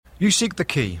You seek the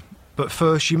key, but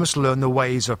first you must learn the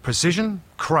ways of precision,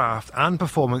 craft and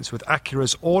performance with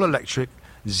Acura's all-electric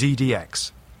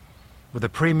ZDX. With a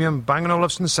premium Bang &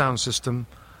 Olufsen sound system,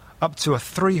 up to a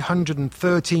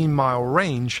 313-mile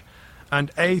range, and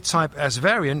A-Type S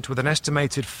variant with an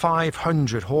estimated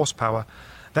 500 horsepower,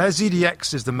 their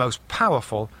ZDX is the most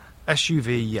powerful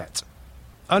SUV yet.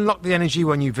 Unlock the energy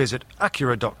when you visit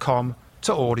Acura.com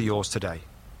to order yours today.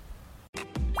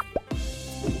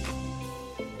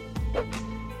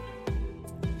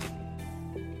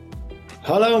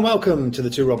 Hello and welcome to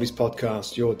the Two Robbies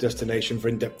podcast, your destination for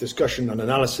in-depth discussion and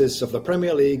analysis of the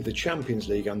Premier League, the Champions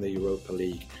League and the Europa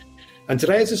League. And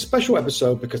today is a special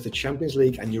episode because the Champions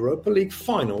League and Europa League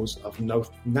finals have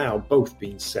now both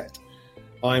been set.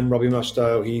 I'm Robbie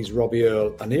Mustoe, he's Robbie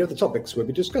Earle, and here are the topics we'll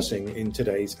be discussing in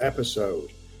today's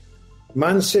episode.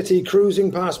 Man City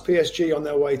cruising past PSG on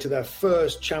their way to their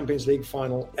first Champions League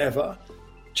final ever.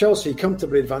 Chelsea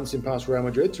comfortably advancing past Real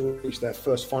Madrid to reach their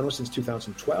first final since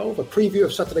 2012. A preview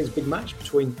of Saturday's big match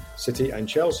between City and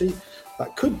Chelsea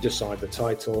that could decide the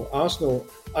title. Arsenal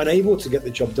unable to get the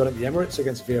job done at the Emirates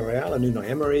against Villarreal and Unai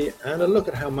Emery. And a look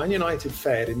at how Man United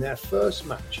fared in their first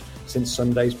match since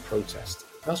Sunday's protest.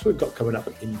 That's what we've got coming up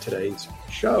in today's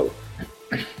show.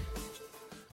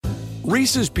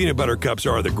 Reese's Peanut Butter Cups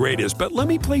are the greatest, but let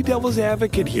me play devil's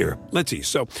advocate here. Let's see.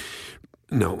 So,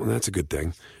 no, that's a good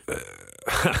thing.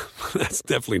 That's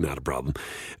definitely not a problem.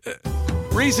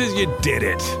 Reese's, you did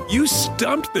it. You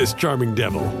stumped this charming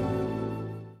devil.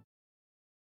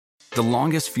 The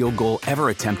longest field goal ever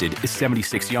attempted is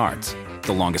 76 yards.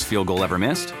 The longest field goal ever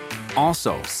missed?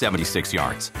 Also 76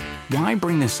 yards. Why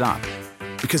bring this up?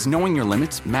 Because knowing your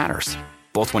limits matters,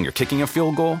 both when you're kicking a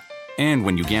field goal and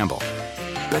when you gamble.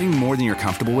 Betting more than you're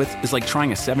comfortable with is like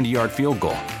trying a 70-yard field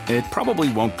goal. It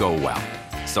probably won't go well.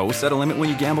 So set a limit when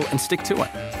you gamble and stick to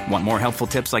it. Want more helpful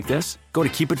tips like this? Go to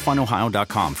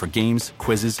keepitfunohio.com for games,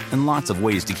 quizzes, and lots of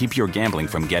ways to keep your gambling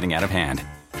from getting out of hand.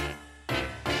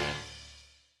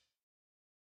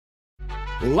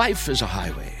 Life is a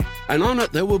highway, and on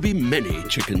it there will be many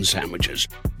chicken sandwiches.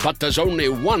 But there's only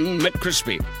one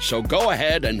McCrispy. So go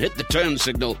ahead and hit the turn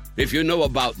signal if you know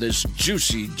about this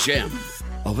juicy gem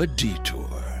of a detour.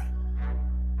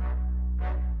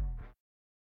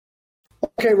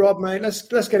 Okay, Rob, mate, let's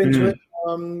get into it.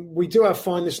 We do have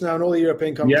finalists now in all the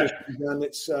European competitions, and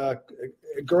it's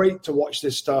great to watch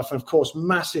this stuff. And, of course,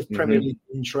 massive Premier League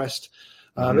interest.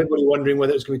 Everybody wondering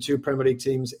whether it's going to be two Premier League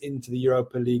teams into the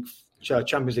Europa League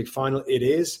Champions League final. It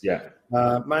is. Yeah.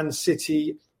 Man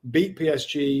City beat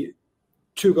PSG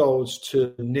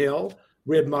 2-0.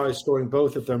 Riyad Mahrez scoring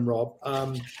both of them, Rob.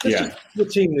 The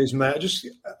team news, mate.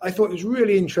 I thought it was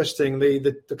really interesting,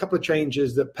 the couple of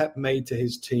changes that Pep made to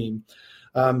his team.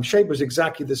 Shape was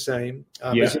exactly the same.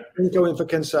 Going for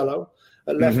Cancelo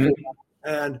at left wing,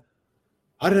 and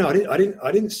I don't know.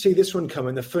 I didn't see this one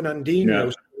coming. The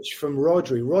Fernandinho switch from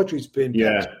Rodri. Rodri's been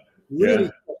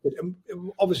really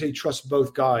obviously trusts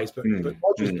both guys, but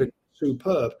Rodri's been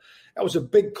superb. That was a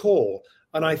big call,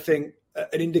 and I think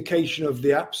an indication of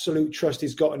the absolute trust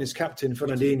he's got in his captain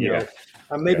Fernandinho.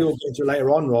 And maybe we'll get into it later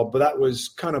on, Rob. But that was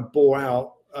kind of bore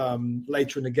out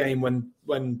later in the game when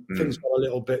things got a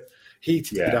little bit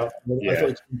heated out. I thought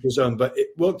it was his own, but it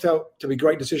worked out to be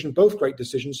great decision. Both great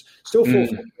decisions. Still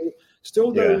 4-4-2.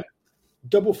 Still the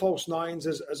double false nines,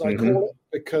 as I call it,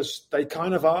 because they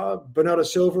kind of are. Bernardo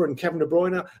Silva and Kevin De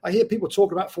Bruyne. I hear people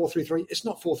talk about 4-3-3. It's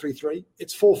not 4-3-3.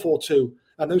 It's 4-4-2.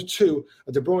 And those two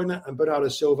are De Bruyne and Bernardo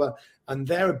Silva. And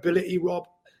their ability, Rob,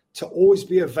 to always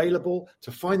be available,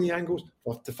 to find the angles,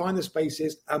 to find the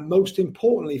spaces, and most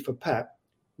importantly for Pep,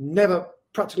 never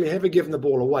practically ever given the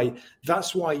ball away.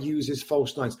 That's why he uses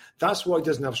false nines. That's why he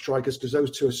doesn't have strikers, because those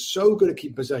two are so good at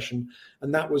keeping possession.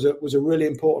 And that was a really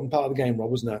important part of the game, Rob,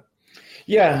 wasn't it?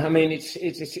 Yeah, I mean, it's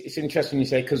interesting you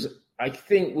say, because I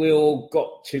think we all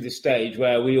got to the stage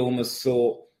where we almost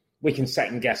thought we can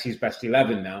second guess his best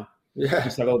 11 now. Yeah.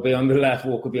 So I'll be on the left,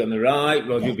 Walker will be on the right,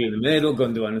 Roger will be in the middle,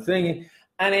 Gundogan thing.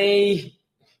 And he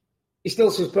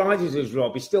still surprises us,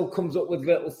 Rob. He still comes up with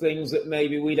little things that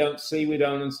maybe we don't see, we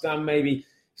don't understand. Maybe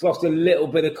he's lost a little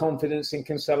bit of confidence in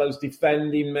Cancelo's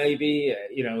defending, maybe,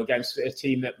 against a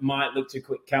team that might look to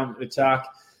quick counter-attack.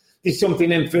 There's something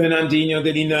in Fernandinho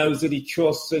that he knows, that he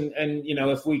trusts. And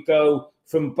if we go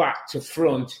from back to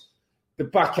front, the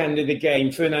back end of the game,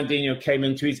 Fernandinho came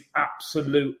into his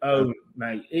absolute own,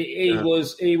 mate. He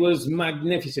was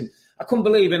magnificent. I couldn't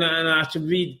believe it, and I had to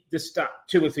read the stat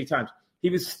 2 or 3 times. He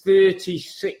was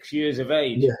 36 years of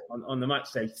age on the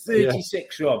match day.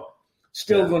 36, Rob.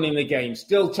 Still running the game,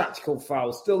 still tactical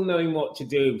fouls, still knowing what to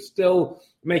do, still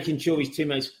making sure his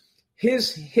teammates...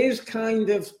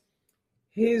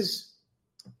 His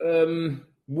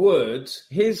words,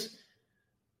 the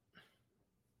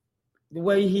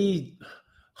way he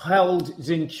held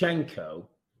Zinchenko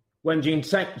when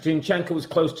Zinchenko was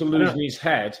close to losing his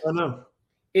head. I know.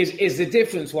 Is the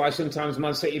difference why sometimes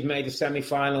Man City have made a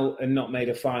semi-final and not made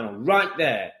a final. Right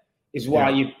there is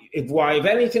why if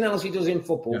anything else he does in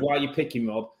football, why you pick him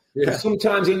up. Because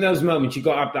sometimes in those moments you've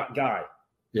got to have that guy.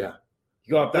 Yeah.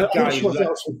 You got to have that guy. I'm not sure who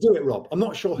else would do it, Rob. I'm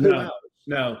not sure who else.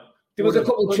 No. There was a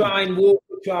couple of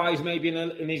tries maybe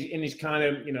in his kind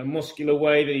of muscular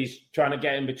way that he's trying to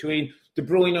get in between. De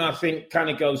Bruyne, I think, kind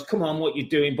of goes, come on, what you're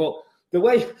doing. But the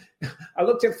way I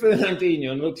looked at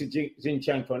Fernandinho and looked at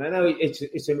Zinchenko, and I know it's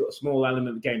a small element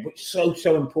of the game, but it's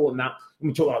so important that when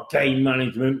we talk about game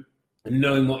management and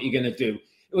knowing what you're going to do.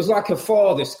 It was like a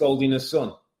father scolding a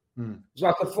son. It was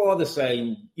like a father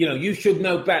saying, you should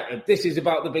know better. This is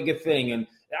about the bigger thing. And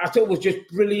I thought it was just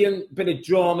brilliant, bit of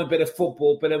drama, bit of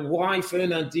football, bit of why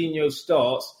Fernandinho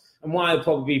starts and why he'll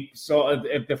probably be sort of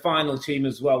the final team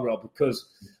as well, Rob, because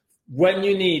when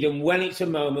you need them, when it's a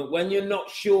moment, when you're not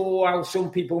sure how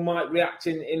some people might react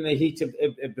in the heat of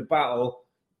the battle,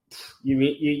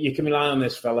 you can rely on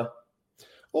this fella.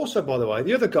 Also, by the way,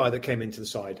 the other guy that came into the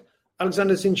side,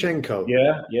 Alexander Zinchenko.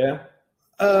 Yeah.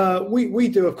 We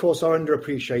do, of course, are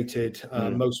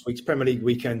underappreciated most weeks, Premier League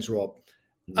weekends, Rob.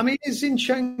 I mean, is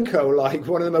Zinchenko like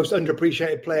one of the most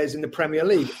underappreciated players in the Premier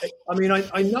League? I mean,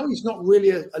 I know he's not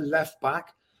really a left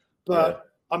back, but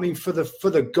I mean, for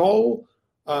the goal,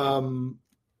 very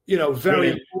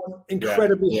important,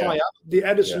 incredibly high up. The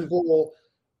Ederson ball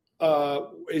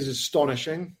is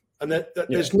astonishing, and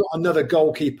there's not another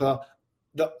goalkeeper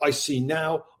that I see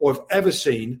now or have ever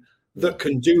seen that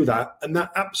can do that, and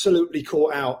that absolutely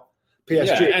caught out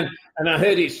PSG. Yeah, and I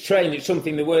heard it's trained. It's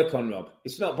something they work on, Rob.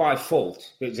 It's not by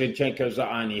fault that Zinchenko's that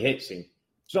high and he hits him.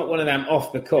 It's not one of them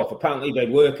off the cuff. Apparently, they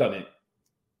work on it.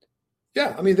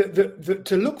 Yeah, I mean,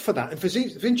 to look for that. And for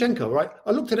Zinchenko, right,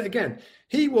 I looked at it again.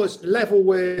 He was level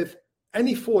with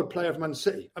any forward player of Man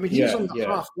City. I mean, he was on the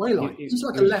halfway line. He's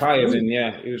like a left wing.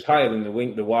 He was higher than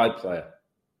the wide player.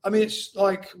 I mean, it's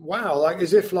like, wow, like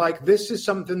as if like this is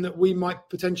something that we might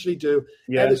potentially do.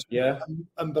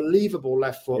 Unbelievable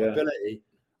left foot ability.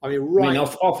 I mean,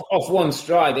 off one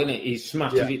stride, isn't it? He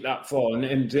smashes it that far,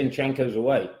 and Zinchenko's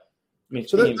away. I mean,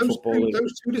 so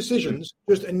those two decisions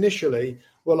just initially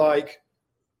were like,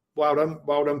 well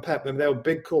done, Pep. And they were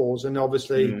big calls, and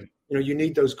obviously, you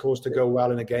need those calls to go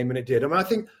well in a game, and it did. I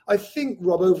mean, I think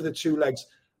Rob, over the two legs,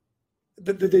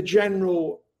 the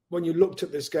general. When you looked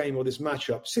at this game or this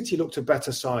matchup, City looked a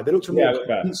better side. They looked a more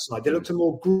side. They looked a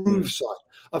more groove side.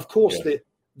 Of course,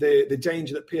 the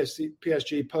danger that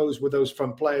PSG posed with those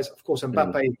front players. Of course,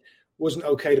 Mbappe wasn't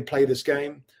okay to play this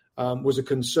game. Was a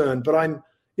concern. But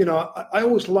I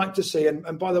always like to see.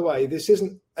 And by the way, this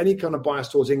isn't any kind of bias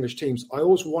towards English teams. I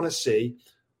always want to see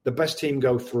the best team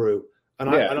go through.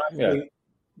 I think,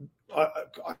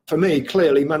 for me,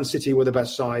 clearly, Man City were the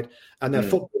best side, and their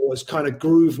football has kind of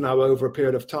grooved now over a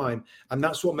period of time, and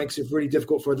that's what makes it really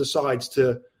difficult for other sides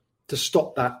to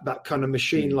stop that kind of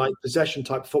machine-like possession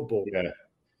type football. Yeah,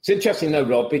 it's interesting though,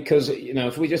 Rob, because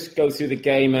if we just go through the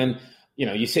game and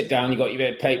you sit down, you got your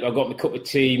bit of paper, I've got my cup of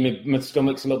tea, my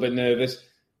stomach's a little bit nervous.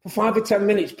 For 5 or 10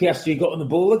 minutes, PSG got on the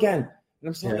ball again, and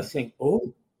I'm starting to think,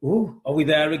 are we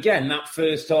there again? That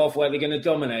first half where they're going to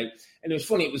dominate. And it was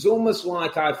funny. It was almost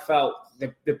like I felt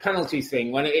the penalty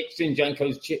thing when it hit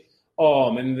Zinchenko's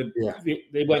arm and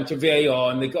they went to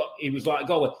VAR and it was like a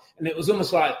goal. And it was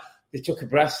almost like they took a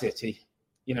breath, City.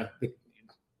 The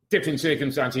different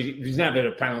circumstances. It was never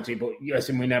a penalty, but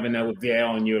listen, we never know with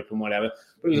VAR in Europe and whatever.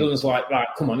 But it was almost like, right,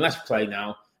 come on, let's play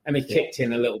now. And they kicked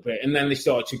in a little bit, and then they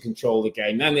started to control the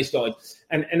game. Then they started,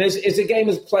 and as the game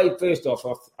was played first off,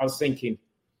 I was thinking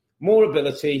more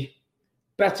ability,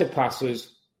 better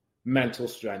passes, mental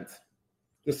strength.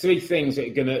 The three things that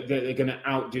are gonna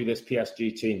outdo this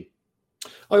PSG team.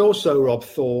 I also, Rob,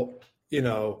 thought,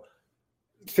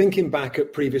 thinking back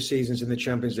at previous seasons in the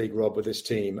Champions League, Rob, with this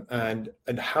team and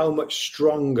how much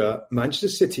stronger Manchester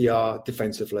City are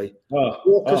defensively.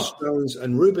 Walker Stones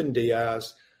and Ruben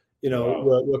Diaz,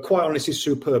 were quite honestly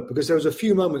superb, because there was a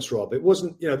few moments, Rob. It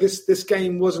wasn't, this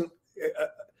game wasn't.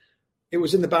 It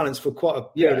was in the balance for quite a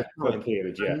period of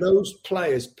time. And those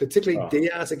players, particularly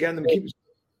Diaz, again, them keep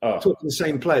talking the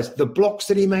same players. The blocks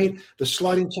that he made, the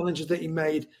sliding challenges that he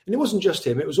made, and it wasn't just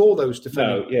him; it was all those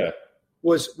defenders.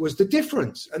 Was the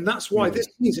difference, and that's why this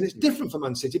season it's different for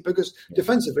Man City, because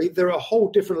defensively they're a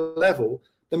whole different level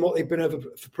than what they've been over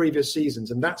for previous seasons,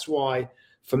 and that's why,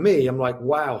 for me, I'm like,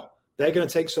 wow, they're going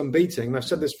to take some beating. And I've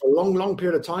said this for a long, long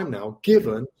period of time now,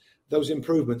 given those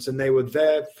improvements, and they were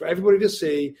there for everybody to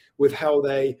see with how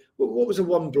they. What was the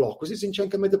one block? Was it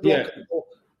Zinchenko made the block? Yeah.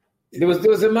 There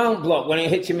was a Mount block when it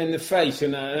hit him in the face,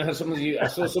 and I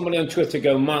saw somebody on Twitter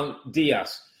go Mount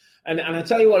Diaz, and I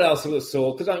tell you what else I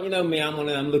saw, because you know me, I'm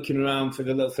looking around for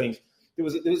the little things. There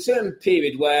was a certain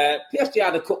period where PSG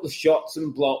had a couple of shots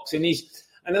and blocks, and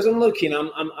as I'm looking,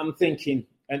 I'm thinking,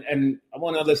 and I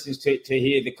want our listeners to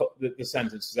hear the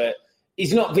sentence that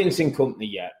he's not Vincent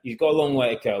Kompany yet. He's got a long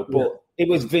way to go, but it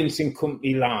was Vincent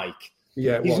Kompany-like.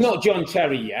 Yeah, he's not John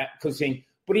Terry yet,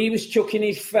 but he was chucking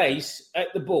his face at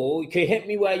the ball. You can hit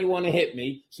me where you want to hit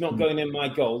me. It's not going in my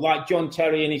goal. Like John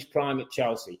Terry in his prime at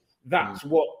Chelsea. That's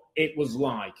what it was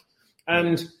like.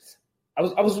 And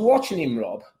I was watching him,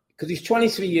 Rob, because he's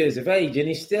 23 years of age, and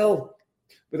he's still,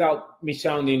 without me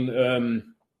sounding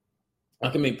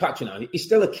like I'm being patronising, he's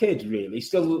still a kid, really. He's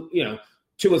still,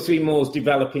 2 or 3 more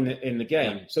developing in the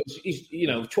game. Yeah. So he's,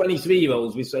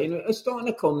 23-year-olds, we say, are starting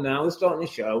to come now. They're starting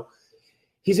to show.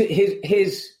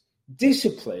 His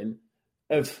discipline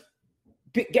of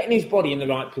getting his body in the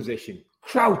right position,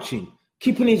 crouching,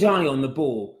 keeping his eye on the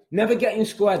ball, never getting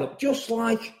squared up, just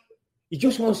like he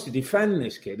just wants to defend,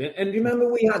 this kid. And remember,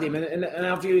 we had him, and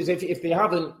our viewers, if they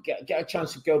haven't get a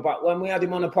chance to go back, when we had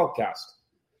him on a podcast,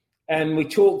 and we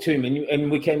talked to him,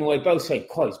 and we came away both saying,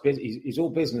 he's all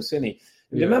business, isn't he?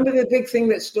 And remember the big thing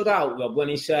that stood out, Rob, when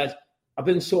he said, I've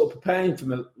been sort of preparing for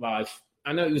my life.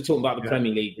 I know you were talking about the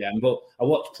Premier League then, but I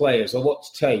watch players, I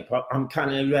watch tape, I'm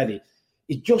kind of ready.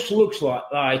 It just looks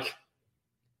like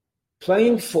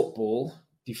playing football,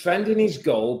 defending his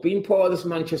goal, being part of this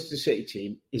Manchester City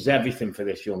team is everything for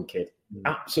this young kid.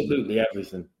 Absolutely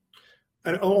everything.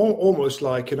 And almost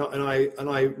like, and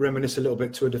I reminisce a little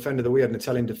bit to a defender that we had, an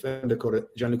Italian defender called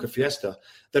Gianluca Fiesta,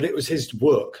 that it was his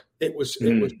work. It was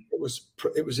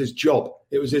his job.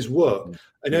 It was his work.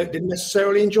 And I didn't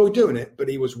necessarily enjoy doing it, but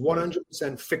he was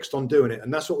 100% fixed on doing it.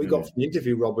 And that's what we got from the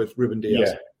interview, Rob, with Ruben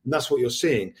Diaz. Yeah. And that's what you're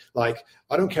seeing. Like,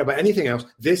 I don't care about anything else.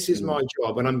 This is my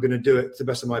job, and I'm going to do it to the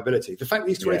best of my ability. The fact that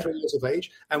he's 23 years of age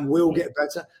and will get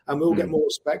better and will get more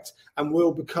respect and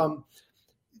will become,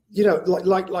 like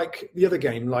the other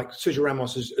game, like Sergio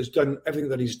Ramos has done everything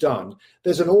that he's done.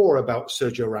 There's an aura about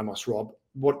Sergio Ramos, Rob.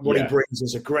 What he brings,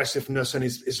 his aggressiveness and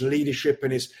his leadership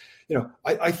and his,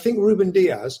 I think Ruben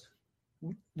Diaz,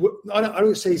 I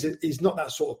don't say he's not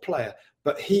that sort of player,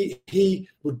 but he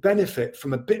would benefit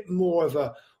from a bit more of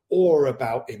a aura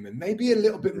about him, and maybe a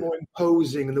little bit more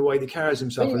imposing in the way he carries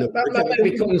himself. That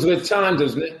maybe comes with time,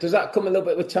 doesn't it? Does that come a little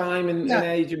bit with time and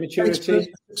age and maturity?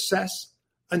 Success.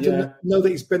 And to know that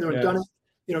he's been there and done it,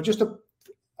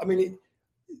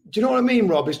 do you know what I mean,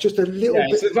 Rob? It's just a little bit.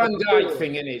 It's the Van Dijk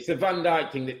thing, isn't it? It's the Van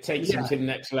Dijk thing that takes him to the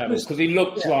next level, because he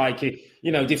looks like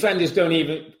defenders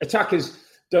attackers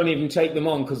don't even take them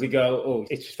on because they go, oh,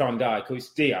 it's Van Dijk or it's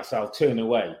Diaz, I'll turn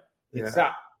away. It's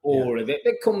that aura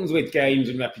that comes with games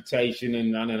and reputation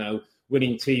and, I don't know,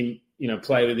 winning team,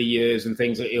 player of the years and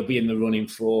things that he'll be in the running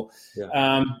for.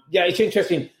 It's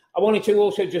interesting. I wanted to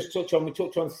also just touch on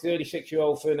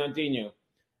 36-year-old Fernandinho.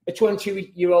 A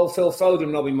 20-year-old Phil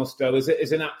Foden, Robbie Mustoe,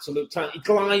 is an absolute talent. He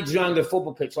glides around a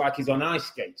football pitch like he's on ice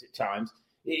skates at times.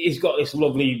 He's got this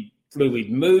lovely fluid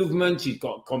movement. He's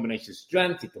got a combination of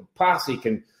strength. He can pass. He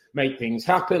can make things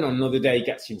happen. On another day, he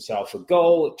gets himself a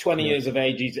goal. At 20 years of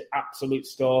age, he's an absolute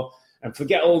star. And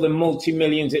forget all the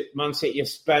multi-millions that Man City have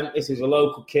spent. This is a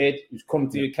local kid who's come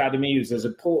to the academy, who's as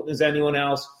important as anyone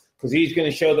else, because he's going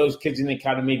to show those kids in the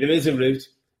academy there is a route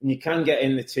and you can get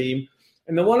in the team.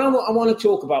 And the one I want to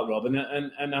talk about, Rob, and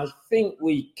I think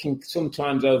we can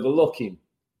sometimes overlook him,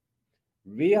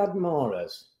 Riyad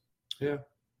Mahrez. Yeah.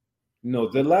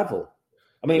 Another level.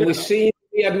 I mean, we're seeing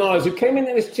Riyad Mahrez, who came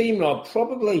into this team, Rob,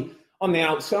 probably on the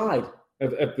outside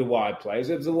of the wide players,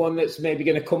 of the one that's maybe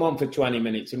going to come on for 20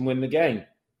 minutes and win the game.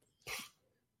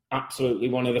 Absolutely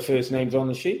one of the first names on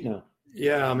the sheet now.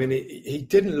 Yeah, I mean, he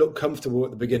didn't look comfortable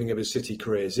at the beginning of his City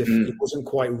career, as if he wasn't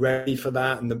quite ready for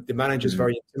that, and the manager's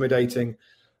very intimidating,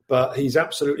 but he's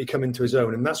absolutely come into his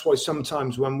own. And that's why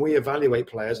sometimes when we evaluate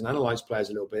players and analyse players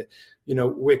a little bit,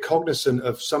 we're cognizant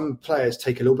of some players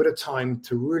take a little bit of time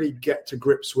to really get to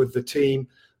grips with the team,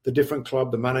 the different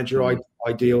club, the manager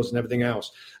ideals and everything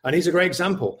else. And he's a great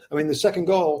example. I mean, the second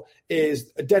goal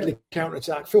is a deadly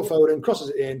counter-attack. Phil Foden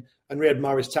crosses it in, and Riyad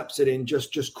Mahrez taps it in.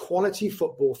 Just quality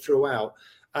football throughout.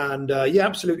 And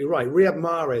absolutely right. Riyad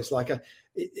Mahrez,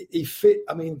 he fit.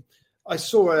 I mean, I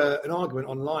saw an argument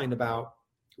online about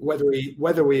whether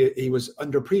he was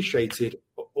underappreciated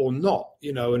or not.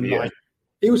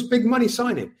 He was big money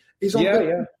signing. He's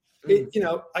on.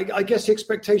 I guess the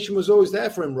expectation was always there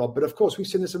for him, Rob. But of course, we've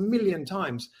seen this a million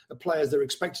times of players that are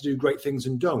expected to do great things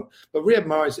and don't. But Riyad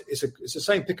Mahrez, it's the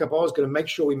same pickup I was going to make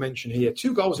sure we mention here.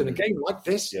 2 goals in a game like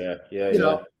this.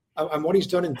 And what he's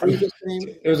done in previous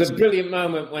games. It was a brilliant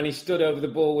moment when he stood over the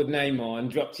ball with Neymar and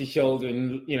dropped his shoulder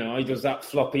and, he does that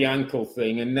floppy ankle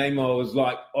thing. And Neymar was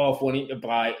like off wanting to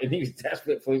bite and he was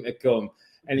desperate for him to come.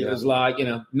 And it was like,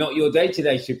 not your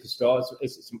day-to-day superstar.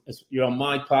 It's you're on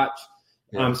my patch.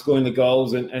 Yeah. I'm scoring the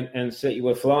goals and City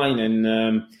were flying.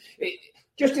 And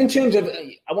just in terms of,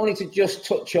 I wanted to just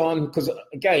touch on, because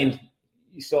again,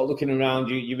 you start looking around,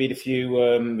 you read a few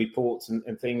reports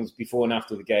and things before and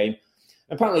after the game.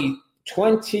 Apparently,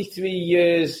 23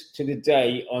 years to the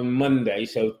day on Monday,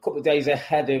 so a couple of days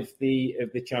ahead of the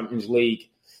Champions League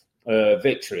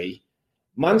victory,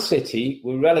 Man City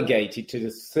were relegated to the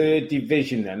 3rd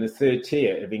division then, the 3rd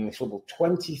tier of English football,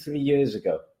 23 years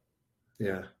ago.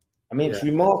 Yeah. I mean, it's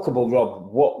remarkable, Rob,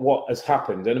 what has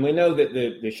happened. And we know that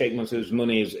the Sheikh Mansour's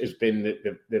money has been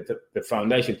the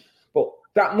foundation. But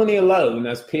that money alone,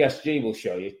 as PSG will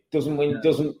show you,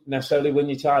 doesn't necessarily win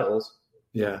you titles.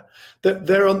 Yeah,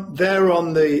 they're on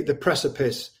the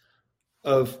precipice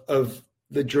of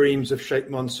the dreams of Sheikh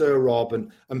Mansour, Rob,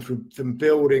 and through them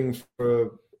building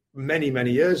for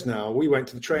many years now. We went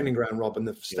to the training ground, Rob, and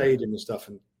the stadium and stuff,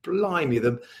 and blimey,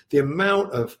 the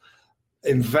amount of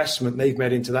investment they've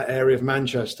made into that area of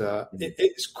Manchester,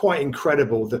 it's quite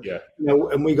incredible.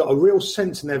 And we got a real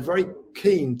sense, and they're very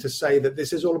keen to say that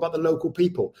this is all about the local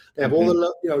people. They have all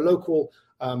the local.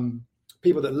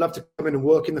 People that love to come in and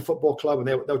work in the football club, and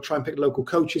they'll try and pick local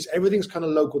coaches. Everything's kind of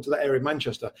local to that area of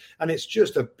Manchester. And it's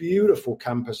just a beautiful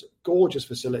campus, gorgeous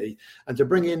facility. And to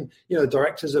bring in,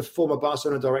 directors of former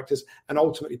Barcelona directors and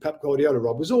ultimately Pep Guardiola,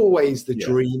 Rob, was always the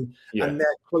dream. Yeah. And they're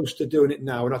close to doing it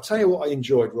now. And I'll tell you what I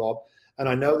enjoyed, Rob, and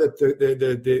I know that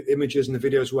the images and the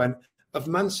videos went of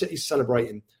Man City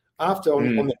celebrating after on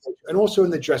the and also in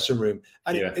the dressing room.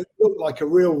 And it looked like a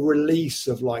real release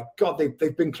of God,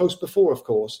 they've been close before, of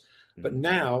course. But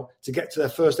now to get to their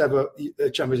first ever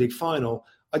Champions League final,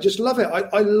 I just love it.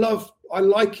 I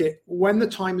like it when the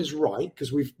time is right,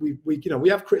 because we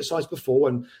have criticised before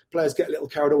when players get a little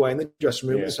carried away in the dressing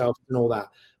room themselves and all that.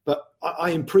 But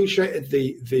I appreciated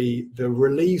the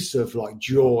release of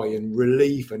joy and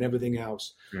relief and everything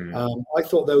else. I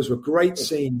thought those were great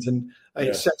scenes, and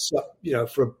it sets up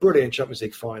for a brilliant Champions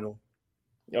League final.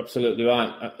 You're absolutely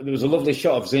right. There was a lovely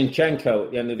shot of Zinchenko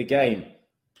at the end of the game.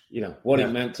 What it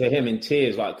meant to him in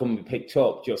tears, coming picked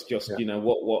up, just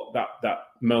what that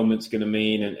moment's going to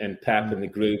mean, and Pep and the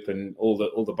group and all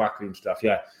the backroom stuff.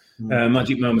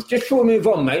 Magic moments. Just before we move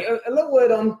on, mate, a little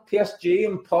word on PSG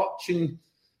and Poch. And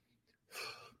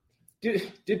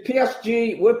did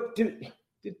PSG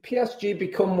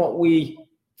become what we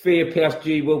fear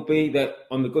PSG will be? That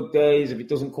on the good days, if it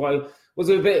doesn't quite, was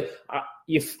it a bit?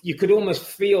 You could almost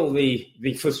feel the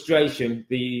frustration,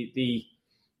 It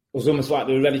was almost like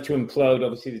they were ready to implode.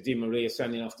 Obviously, the Di Maria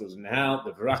sending off doesn't help.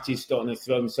 The Verratti's starting to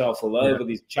throw himself all over.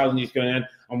 These challenges going on.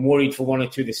 I'm worried for 1 or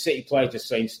 2 of the City players just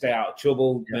saying, stay out of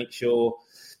trouble, make sure.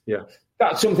 Yeah.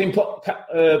 That's something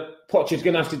Poch is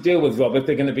going to have to deal with, Rob, if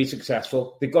they're going to be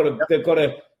successful. They've got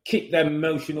to keep their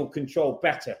emotional control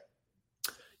better.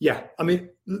 Yeah. I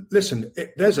mean, listen,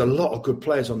 there's a lot of good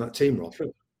players on that team, Rob.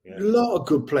 Yeah. A lot of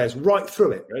good players right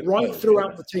through it,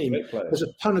 throughout the team. There's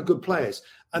a ton of good players.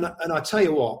 And I tell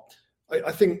you what,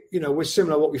 I think, we're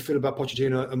similar to what we feel about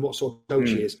Pochettino and what sort of coach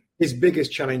he is. His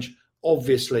biggest challenge,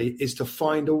 obviously, is to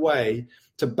find a way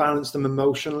to balance them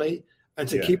emotionally and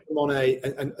to keep them on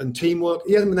and teamwork.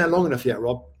 He hasn't been there long enough yet,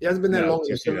 Rob. He hasn't been there long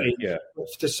enough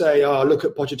to say, look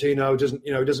at Pochettino,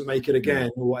 doesn't make it again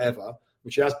or whatever,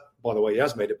 which he has, by the way, he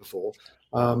has made it before.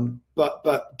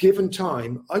 But given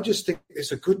time, I just think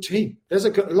it's a good team. There's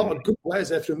a lot of good players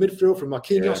there through midfield, from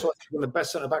Marquinhos, one of the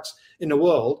best centre-backs in the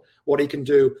world, what he can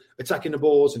do, attacking the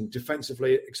balls and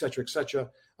defensively, et cetera, et cetera.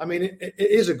 I mean, it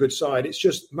is a good side. It's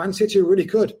just Man City are really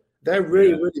good. They're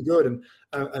really, really good. And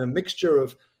a mixture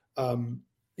of,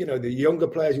 the younger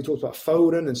players, you talked about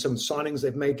Foden and some signings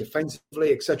they've made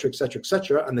defensively, et cetera, et cetera, et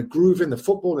cetera. And the groove in the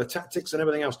football and the tactics and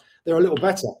everything else, they're a little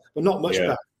better, but not much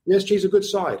better. PSG's a good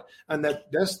side, and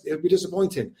it'll be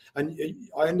disappointing. And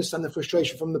I understand the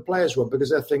frustration from the players, Rob, because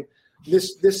they think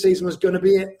this season was going to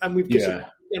be it, and we've disappointed.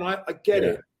 And I get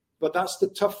it, but that's the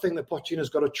tough thing that Pochettino's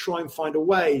got to try and find a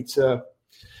way to.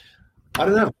 I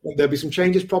don't know. There'll be some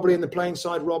changes probably in the playing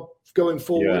side, Rob, going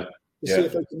forward to see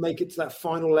if they can make it to that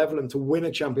final level and to win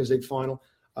a Champions League final.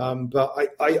 But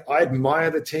I admire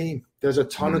the team. There's a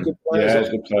ton of good players.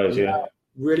 Good players,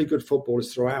 really good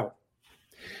footballers throughout.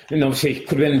 And obviously, it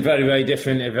could have been very, very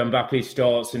different if Mbappe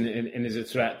starts and is a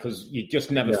threat, because you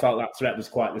just never felt that threat was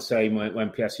quite the same when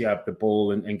PSG had the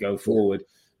ball and go forward.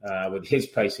 With his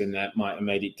pace in there, might have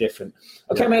made it different.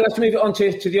 Okay, mate, let's move it on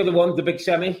to the other one, the big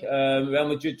semi. Real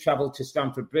Madrid travelled to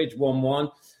Stamford Bridge,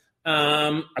 1-1.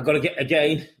 I've got to get,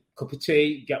 again, cup of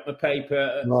tea, get my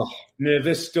paper,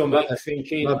 nervous stomach,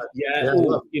 thinking,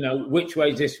 which way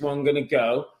is this one going to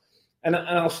go? And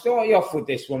I'll start you off with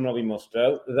this one, Robbie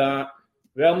Mustoe, that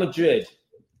Real Madrid,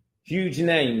 huge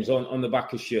names on the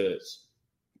back of shirts,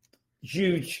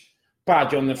 huge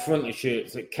badge on the front of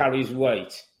shirts that carries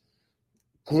weight,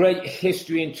 great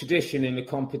history and tradition in the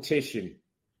competition.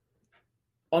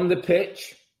 On the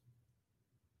pitch,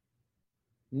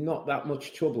 not that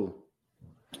much trouble.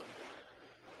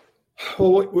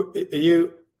 Well, are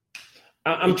you?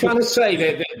 I'm trying to say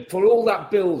that for all that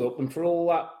build-up and for all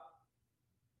that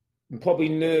probably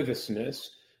nervousness,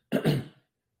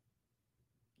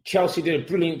 Chelsea did a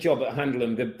brilliant job at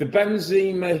handling the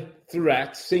Benzema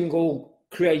threat, single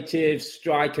creative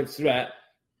striker threat,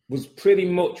 was pretty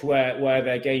much where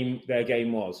their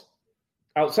game was.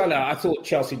 Outside of that, I thought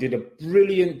Chelsea did a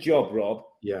brilliant job, Rob,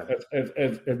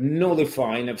 of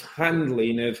nullifying, of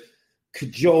handling, of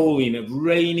cajoling, of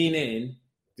reining in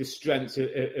the strength of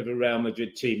a Real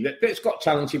Madrid team. It's got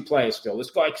talented players still.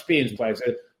 It's got experienced players.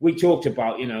 We talked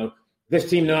about, this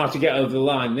team know how to get over the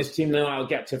line. This team know how to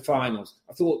get to finals.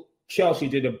 I thought Chelsea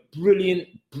did a brilliant,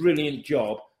 brilliant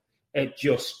job at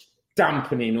just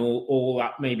dampening all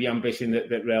that maybe ambition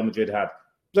that Real Madrid had.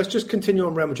 Let's just continue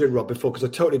on Real Madrid, Rob, because I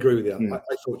totally agree with you.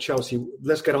 I thought Chelsea,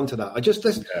 let's get on to that.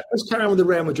 Let's carry on with the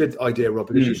Real Madrid idea, Rob,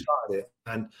 because you started it.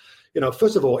 And,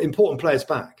 first of all, important players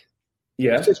back.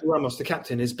 Yeah. Sergio Ramos, the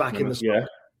captain, is back in the squad.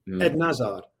 Eden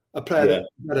Hazard, a player that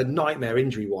had a nightmare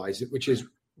injury-wise, which is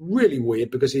really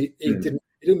weird because he didn't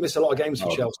miss a lot of games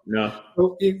for Chelsea. No.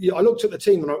 So I looked at the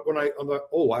team and I'm like,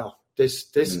 oh, wow, this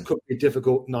could be a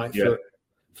difficult night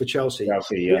for Chelsea.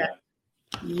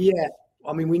 Yeah.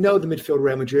 I mean, we know the midfield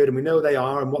Real Madrid, and we know they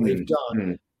are and what they've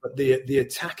done. But the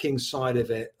attacking side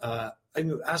of it,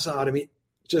 Hazard,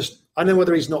 I know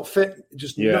whether he's not fit,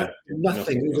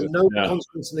 nothing. There's no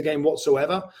confidence in the game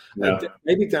whatsoever.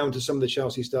 Maybe down to some of the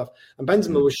Chelsea stuff. And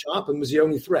Benzema was sharp and was the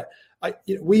only threat.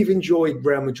 We've enjoyed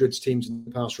Real Madrid's teams in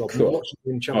the past, Rob. We've watched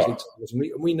them in Champions League titles,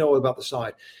 and we know about the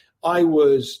side. I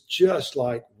was just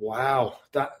like, wow,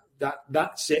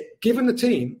 that's it. Given the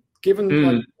team, the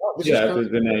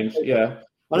names,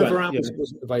 I know Varane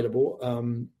wasn't available,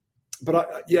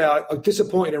 but I'm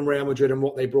disappointed in Real Madrid and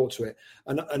what they brought to it,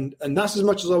 and that's as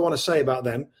much as I want to say about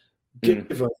them,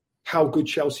 given how good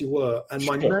Chelsea were. And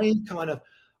my main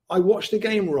I watched the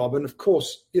game, Rob, and of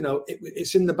course,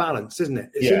 it's in the balance, isn't it?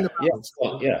 It's in the balance.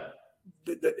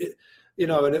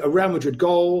 A Real Madrid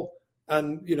goal.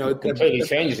 And it completely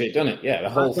changes it, doesn't it? Yeah, the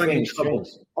whole thing.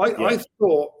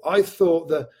 I thought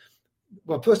that.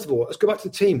 Well, first of all, let's go back to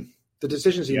the team. The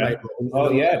decisions he made. I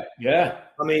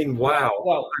mean, wow.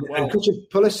 And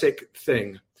Pulisic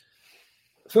thing.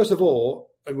 First of all,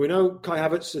 and we know Kai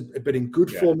Havertz had been in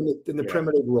good form in the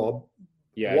Premier League, Rob.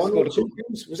 Yeah, one or two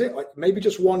games, was it? Maybe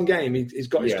just one game. He's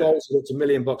got his goals. It's $1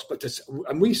 million.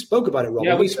 And we spoke about it, Rob.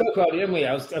 Yeah, we spoke about it, didn't we?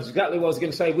 That's exactly what I was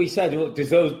going to say. We said, look, does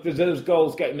those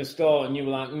goals get him a start? And you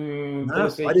were like, no,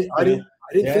 I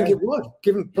didn't think it would.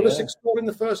 Given Pulisic scored in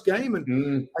the first game,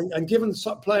 and given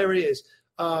the player he is,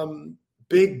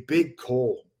 big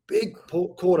call. Big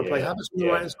call to play. Havertz on the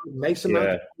right side, makes a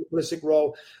man the Pulisic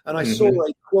role. And I saw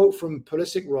a quote from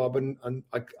Pulisic, Rob, and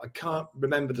I can't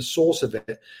remember the source of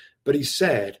it, but he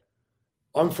said,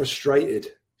 "I'm frustrated."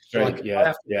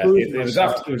 It was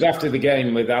after the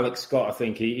game with Alex Scott. I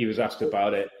think he was asked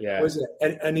about it. Yeah, was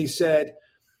it? And he said,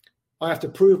 "I have to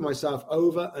prove myself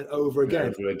over and over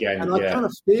again." And I kind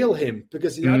of feel him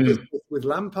because he had this with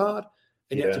Lampard,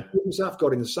 and he had to prove himself,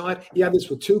 got inside. He had this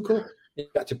with Tuchel. He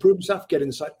had to prove himself, get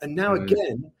inside. And now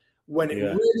again, when it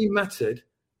really mattered,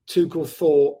 Tuchel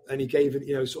thought, and he gave it,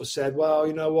 sort of said, well,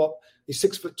 you know what? He's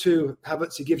 6'2",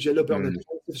 Havertz. He gives you a little bit on the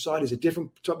defensive side. He's a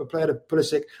different type of player to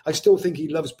Pulisic. I still think he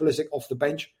loves Pulisic off the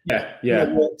bench.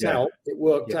 It worked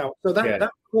out. So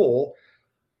that call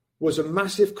was a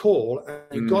massive call.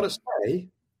 And you've got to say,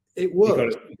 it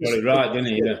worked. He got it right, didn't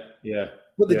he? Yeah.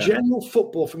 But the general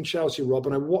football from Chelsea, Rob,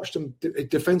 and I watched them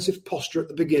defensive posture at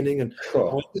the beginning, and I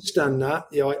understand that.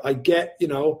 I get,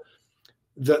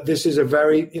 that this is a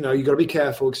very, you got to be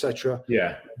careful, etc.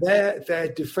 Yeah. Their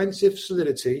defensive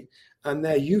solidity and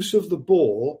their use of the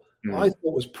ball, I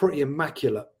thought was pretty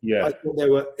immaculate. Yeah. I thought they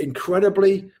were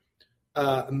incredibly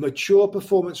mature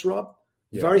performance, Rob.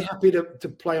 Yeah. Very happy to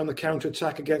play on the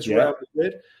counter-attack against Real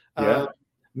Madrid.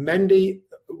 Mendy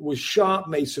was sharp,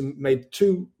 made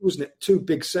two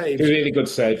big saves. Two really good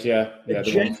saves, yeah. Yeah,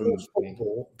 the one from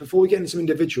football, before we get into some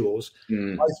individuals,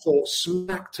 I thought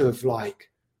smacked of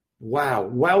like, wow,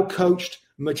 well coached,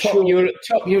 mature.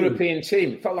 Top European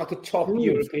team. It felt like a top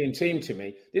European team to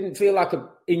me. Didn't feel like an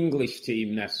English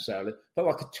team necessarily. It felt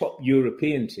like a top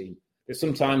European team. But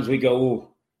sometimes we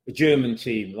go, a German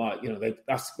team, like,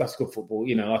 that's good football,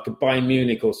 like a Bayern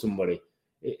Munich or somebody.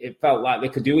 It felt like they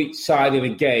could do each side of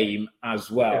the game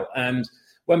as well. Yeah. And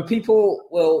when people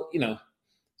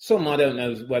some, I don't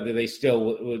know whether they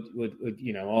still would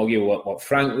argue what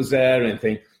Frank was there and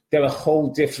think they're a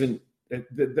whole different.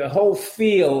 The whole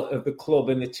feel of the club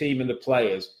and the team and the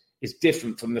players is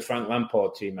different from the Frank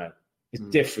Lampard team, mate. It's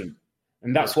different.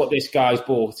 And that's what this guy's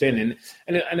brought in.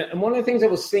 And one of the things I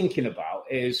was thinking about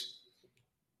is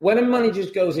when a manager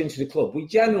goes into the club, we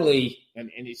generally,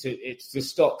 and it's the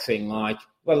stock thing, like,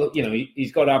 well,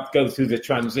 he's got to go through the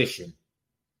transition.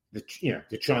 The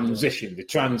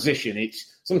transition.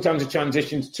 It's sometimes the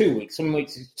transition's 2 weeks, some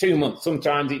weeks it's 2 months,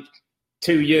 sometimes it's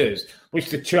 2 years, which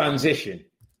the transition.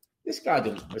 This guy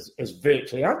has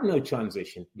virtually had no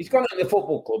transition. He's gone into the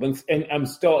football club and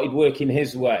started working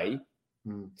his way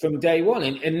from day one.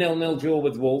 And 0-0 draw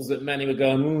with Wolves that many were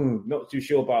going, not too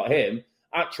sure about him,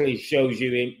 actually shows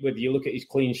you, whether you look at his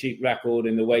clean sheet record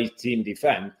and the way his team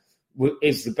defend,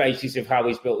 is the basis of how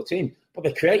he's built the team. But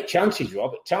they create chances,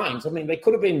 Rob, at times. I mean, they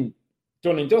could have been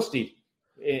done and dusted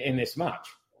in this match.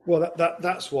 Well,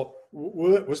 that's what...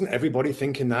 Wasn't everybody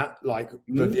thinking that? Like,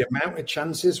 the amount of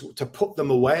chances to put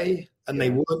them away, and they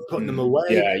weren't putting them away.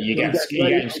 Yeah, you get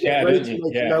scared, don't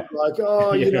you? Yeah.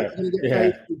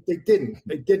 They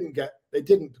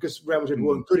didn't because Real Madrid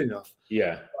weren't good enough.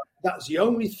 Yeah. That's the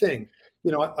only thing.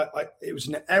 It was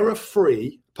an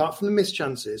error-free, apart from the missed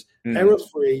chances,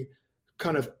 error-free,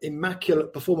 kind of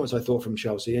immaculate performance, I thought, from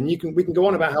Chelsea. And we can go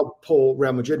on about how poor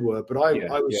Real Madrid were, but I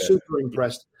was super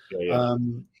impressed. Yeah.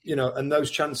 And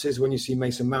those chances when you see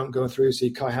Mason Mount going through,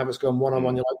 see Kai Havertz going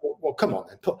one-on-one, you're like, well, come on,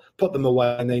 then, put them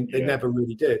away, and they never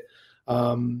really did.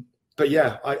 But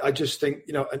yeah, I just think,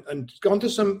 and gone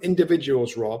to some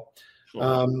individuals, Rob.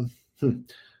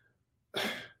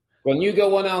 When you go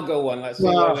one, I'll go one. Let's see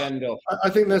where we end up. I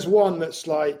think there's one that's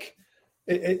like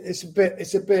it's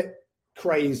a bit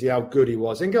crazy how good he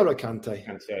was. N'Golo Kante.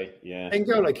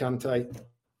 N'Golo Kante.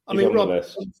 I mean, Rob,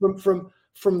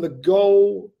 from the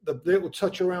goal, the little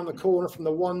touch around the corner, from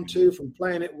the 1-2, from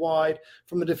playing it wide,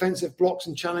 from the defensive blocks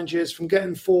and challenges, from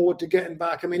getting forward to getting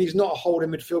back. I mean, he's not a holding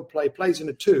midfield play. He plays in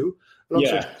a 2.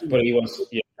 Yeah, but he wants.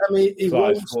 Yeah. I mean, he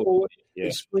rolls forward.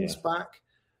 He sprints back.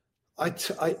 I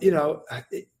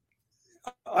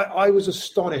was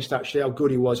astonished actually how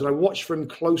good he was, and I watched for him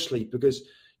closely because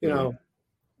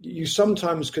you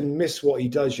sometimes can miss what he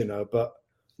does, but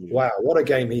wow, what a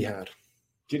game he had.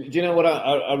 Do you know what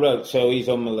I wrote? So he's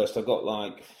on my list. I've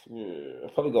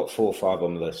probably got 4 or 5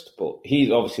 on the list, but he's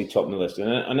obviously top on the list.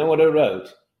 And I know what I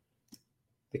wrote.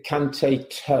 The Kante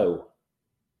toe.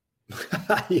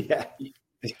 Yeah.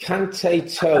 The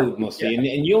Kante toe, Mustoe.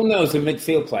 And you'll know as a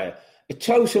midfield player, a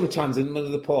toe sometimes in the middle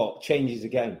of the park changes the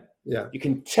game. Yeah. You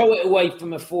can toe it away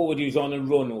from a forward who's on a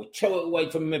run or toe it away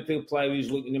from a midfield player who's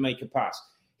looking to make a pass.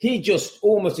 He just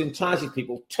almost entices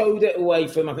people, towed it away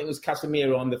from, I think it was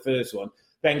Casemiro on the first one,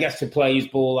 then gets to play his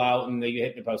ball out and they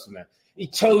hit the post from there. He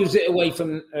toes it away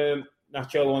from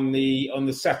Nacho on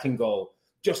the second goal.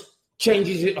 Just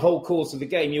changes the whole course of the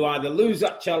game. You either lose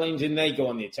that challenge and they go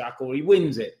on the attack, or he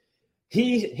wins it.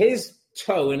 His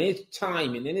toe and his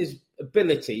timing and his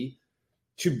ability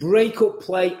to break up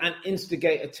play and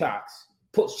instigate attacks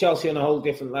puts Chelsea on a whole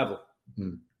different level.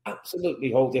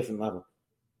 Absolutely whole different level.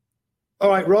 All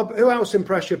right, Rob, who else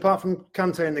impressed you apart from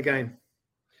Kante in the game?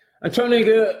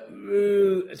 Antonio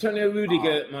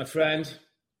Rudiger, my friend,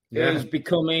 is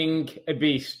becoming a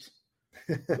beast.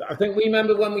 I think we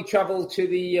remember when we travelled to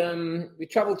we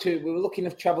were lucky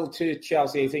enough to travel to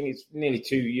Chelsea. I think it's nearly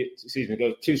 2 seasons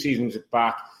ago, 2 seasons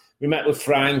back. We met with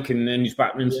Frank and then his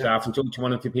backroom staff and talked to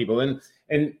one or two people. And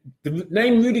the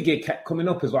name Rudiger kept coming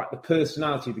up as like the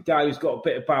personality, the guy who's got a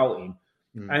bit about him.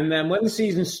 And then when the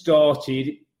season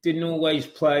started, didn't always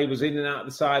play, was in and out of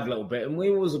the side a little bit. And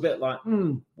we was a bit like,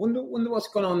 wonder what's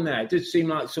gone on there. It did seem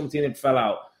like something had fell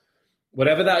out.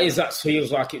 Whatever that is, that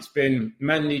feels like it's been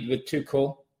mended with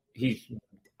Tuchel. He's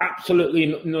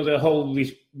absolutely another whole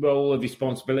role of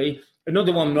responsibility.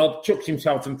 Another one, Rob, chucks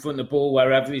himself in front of the ball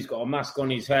wherever. He's got a mask on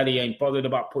his head. He ain't bothered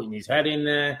about putting his head in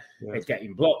there. He's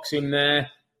getting blocks in there.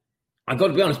 I've got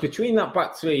to be honest, between that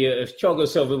back three of Thiago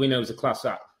Silva, we know is a class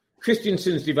act.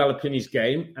 Christensen's developing his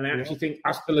game, and I actually think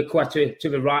Azpilicueta to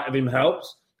the right of him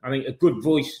helps. I think a good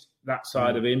voice that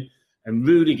side of him. And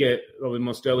Rudiger, Robbie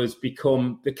Mustoe, has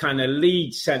become the kind of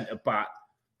lead centre-back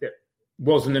that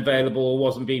wasn't available or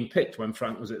wasn't being picked when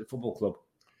Frank was at the football club.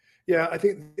 Yeah, I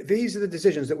think these are the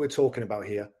decisions that we're talking about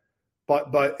here.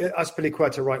 But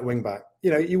Azpilicueta right wing back,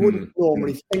 you wouldn't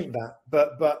normally think that,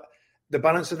 but the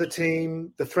balance of the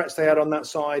team, the threats they had on that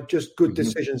side, just good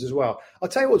decisions as well. I'll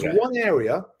tell you what,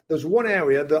 there's one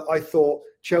area that I thought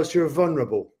Chelsea were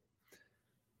vulnerable,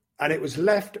 and it was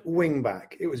left wing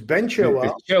back. It was Ben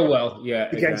Chilwell.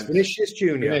 Against Vinicius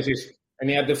Junior. And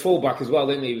he had the fullback as well,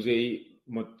 didn't he? Was he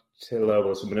Mutillo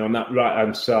or somebody on that right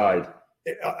hand side?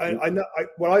 I know.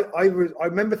 I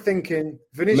remember thinking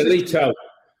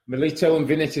Milito and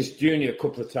Vinicius Junior a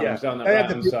couple of times down that right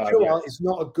hand side. Chilwell is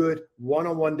not a good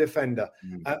one-on-one defender.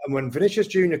 And when Vinicius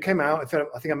Junior came out, I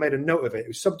think I made a note of it. It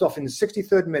was subbed off in the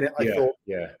 63rd minute. I thought,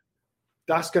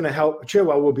 that's going to help.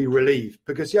 Chilwell will be relieved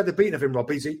because he had the beating of him, Rob.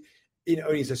 He's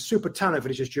a super talent,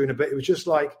 Vinicius Junior, but it was just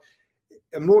like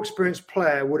a more experienced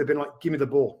player would have been like, give me the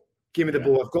ball. Give me the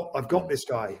ball. I've got this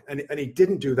guy. And he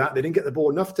didn't do that. They didn't get the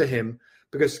ball enough to him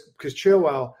because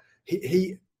Chilwell,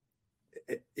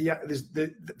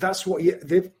 that's what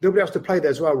they'll be able to play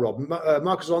there as well, Rob.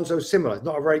 Marcos Alonso is similar,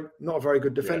 not a very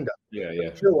good defender.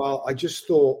 Chilwell, I just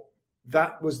thought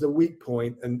that was the weak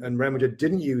point, and Real Madrid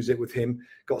didn't use it with him,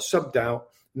 got subbed out,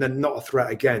 and then not a threat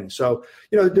again. So,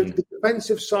 the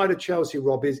defensive side of Chelsea,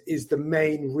 Rob, is the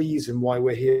main reason why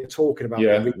we're here talking about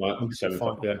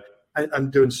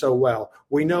and doing so well.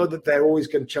 We know that they're always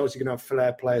Chelsea going to have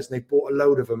flair players, and they've bought a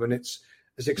load of them, and it's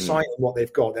exciting what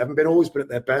they've got. They haven't always been at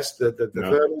their best, the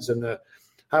Werners and the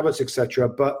Havertz, etc.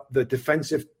 But the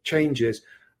defensive changes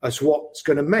is what's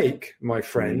going to make, my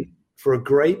friend, for a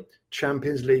great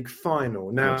Champions League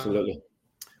final. Now, absolutely.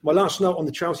 My last note on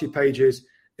the Chelsea page is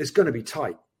it's going to be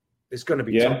tight. It's going to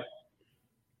be tight.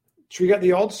 Should we get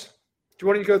the odds? Do you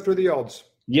want to go through the odds?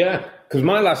 Yeah, because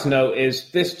my last note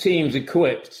is this team's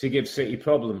equipped to give City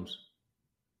problems.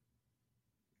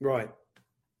 Right.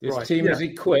 This team is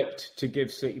equipped to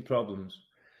give City problems.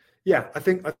 Yeah, I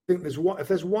think there's one. If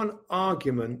there's one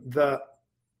argument that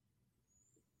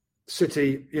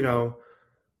City,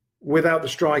 without the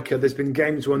striker, there's been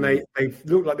games when they've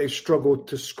looked like they've struggled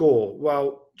to score.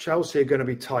 Well, Chelsea are going to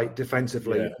be tight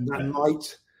defensively, and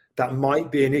that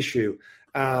might be an issue.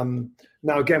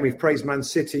 Now, again, we've praised Man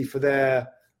City for their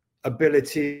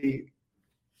ability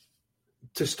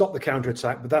to stop the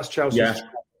counter-attack, but that's Chelsea's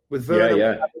with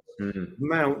Werner,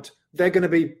 Mount. They're going to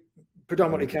be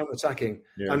predominantly counter-attacking,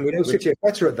 and we know City are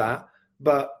better at that,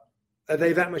 but are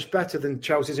they that much better than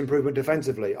Chelsea's improvement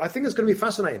defensively? I think it's going to be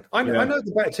fascinating. I know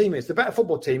the better team is. The better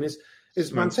football team is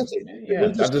Man City.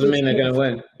 That doesn't mean they're going to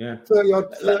win. 30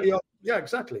 odd. Yeah,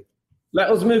 exactly. Let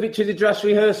us move it to the dress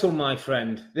rehearsal, my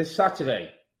friend. This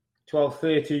Saturday,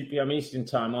 12:30 p.m. Eastern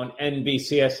Time on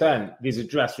NBCSN. There's a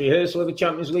dress rehearsal of the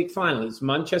Champions League final. It's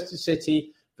Manchester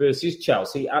City versus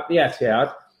Chelsea at the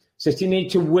Etihad. City need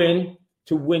to win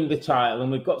the title,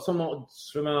 and we've got some odds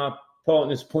from our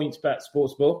partners, PointsBet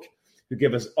Sportsbook, who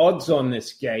give us odds on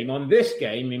this game. On this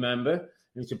game, remember,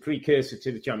 it's a precursor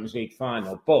to the Champions League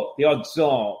final. But the odds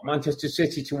are Manchester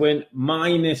City to win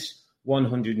minus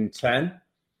 110.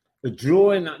 The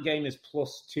draw in that game is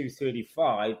plus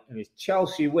 235. And if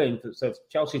Chelsea win, so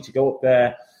Chelsea to go up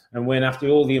there and win after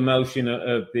all the emotion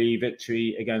of the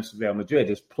victory against Real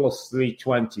Madrid is plus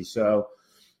 320. So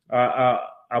our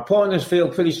partners feel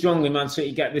pretty strongly Man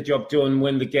City get the job done,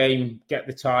 win the game, get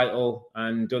the title,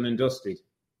 and done and dusted.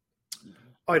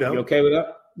 I don't. You okay with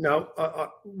that? No.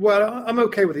 Well, I'm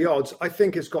okay with the odds. I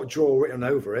think it's got draw written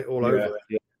over it, over it.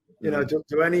 Yeah.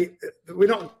 We're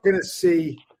not going to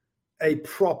see a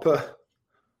proper.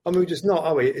 I mean, we're just not,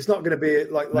 are we? It's not going to be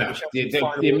like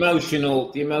the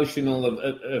emotional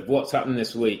of what's happened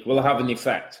this week will have an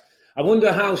effect. I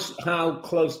wonder how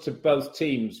close to both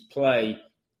teams play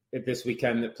this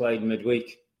weekend that played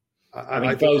midweek. I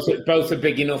mean, both are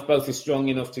big enough, both are strong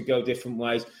enough to go different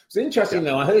ways. It's interesting,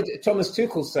 though. I heard Thomas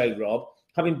Tuchel say, Rob,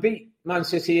 having beat Man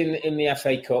City in the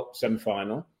FA Cup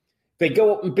semi-final, they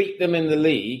go up and beat them in the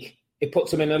league, it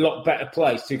puts them in a lot better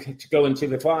place to go into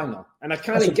the final. And I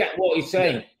kind of get what he's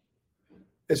saying.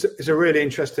 It's a really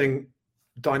interesting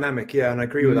dynamic, and I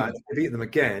agree with that. If they beat them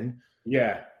again,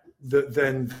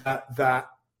 then that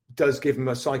does give them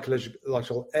a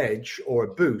psychological edge or a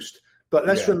boost. But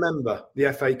let's remember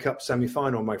the FA Cup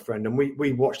semi-final, my friend, and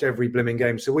we watched every blooming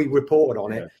game, so we reported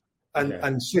on it.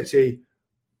 And City,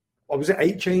 what was it,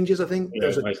 8 changes, I think? There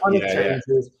was a ton of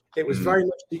changes. It was very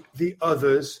much the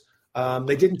others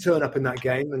They didn't turn up in that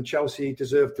game, and Chelsea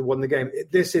deserved to win the game.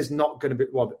 This is not going to be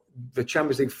the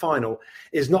Champions League final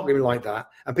is not going to be like that.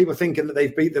 And people thinking that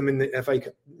they've beat them in the FA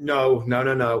Cup. No.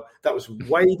 That was a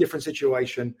way different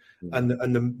situation, and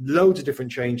the loads of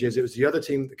different changes. It was the other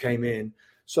team that came in.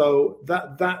 So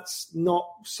that's not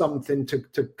something to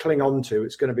cling on to.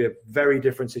 It's going to be a very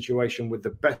different situation with the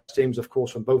best teams, of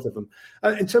course, from both of them.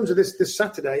 In terms of this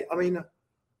Saturday, I mean,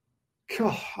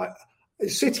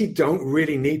 City don't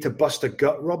really need to bust a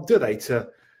gut, Rob, do they?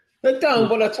 They don't,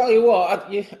 but I tell you what,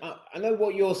 I know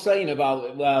what you're saying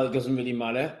about, well, it doesn't really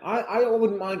matter. I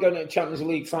wouldn't mind going to a Champions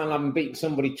League final, having beaten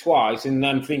somebody twice, and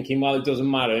then thinking, well, it doesn't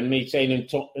matter, and me saying,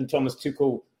 and Thomas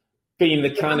Tuchel being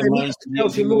the kind of man.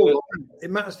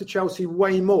 It matters to Chelsea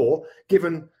way more,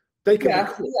 given they can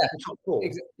be the top four.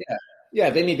 Yeah,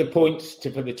 they need the points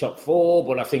for the top four,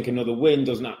 but I think another win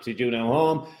doesn't actually do no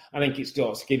harm. I think it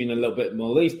starts giving a little bit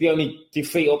more relief. The only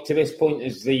defeat up to this point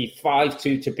is the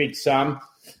 5-2 to Big Sam.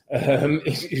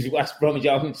 Is West Bromwich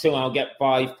Albion somehow get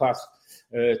 5 past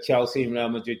Chelsea and Real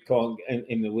Madrid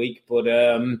in the week. But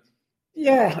I'm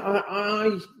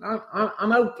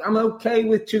okay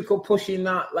with Tuchel pushing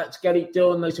that. Let's get it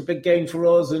done. It's a big game for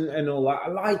us and all that. I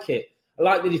like it. I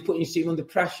like that he's putting his team under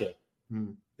pressure.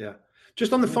 Yeah.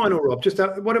 Just on the final, Rob,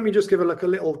 why don't we just give a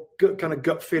little kind of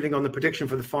gut feeling on the prediction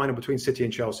for the final between City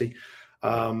and Chelsea?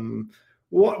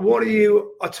 What are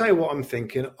you? I'll tell you what I'm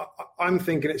thinking. I'm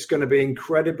thinking it's going to be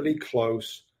incredibly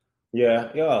close. Yeah.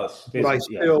 But I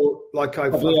feel like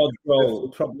I've probably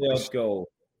odd goal.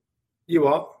 You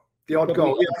are the odd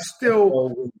goal. Yeah,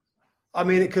 I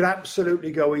mean, it could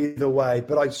absolutely go either way,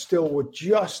 but I still would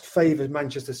just favour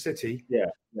Manchester City. Yeah.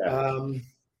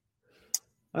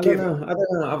 I don't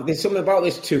know. There's something about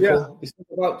this Tuchel. Yeah. There's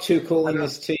something about Tuchel and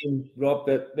this team, Rob,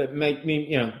 that make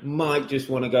me, might just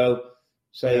want to go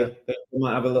say that they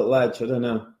might have a little edge. I don't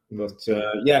know. But,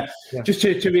 just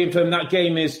to reaffirm, that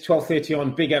game is 12:30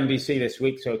 on Big NBC this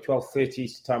week. So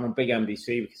 12:30 time on Big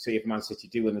NBC. We can see if Man City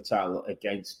do win the title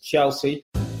against Chelsea.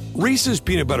 Reese's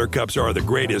Peanut Butter Cups are the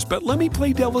greatest, but let me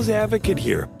play devil's advocate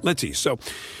here. Let's see. So,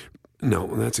 no,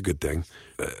 that's a good thing.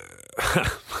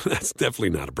 That's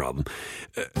definitely not a problem.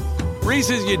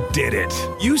 Reese's, you did it.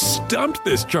 You stumped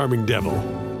this charming devil.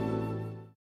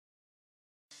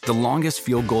 The longest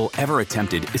field goal ever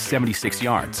attempted is 76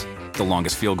 yards. The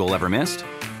longest field goal ever missed?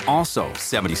 Also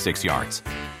 76 yards.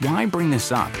 Why bring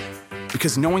this up?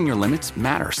 Because knowing your limits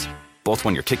matters, both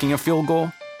when you're kicking a field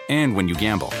goal and when you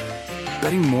gamble.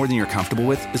 Betting more than you're comfortable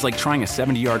with is like trying a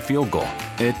 70-yard field goal.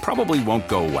 It probably won't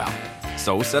go well.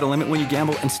 So set a limit when you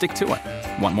gamble and stick to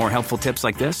it. Want more helpful tips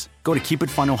like this? Go to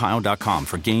keepitfunohio.com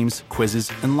for games,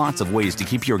 quizzes, and lots of ways to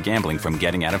keep your gambling from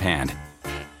getting out of hand.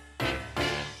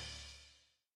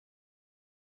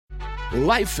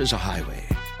 Life is a highway,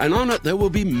 and on it there will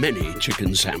be many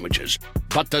chicken sandwiches.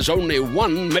 But there's only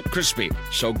one McCrispy.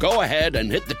 So go ahead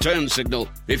and hit the turn signal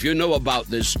if you know about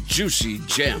this juicy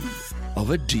gem of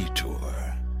a detour.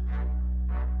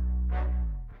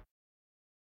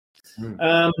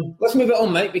 Let's move it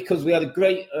on, mate, because we had a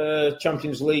great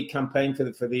Champions League campaign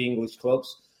for the English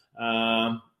clubs.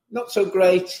 Not so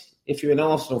great if you're an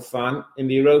Arsenal fan in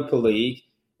the Europa League,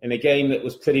 in a game that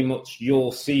was pretty much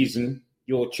your season,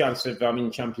 your chance of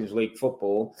having Champions League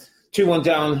football. 2-1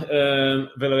 down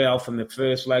Villarreal from the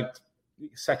first leg,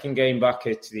 second game back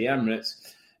to the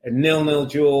Emirates. A 0-0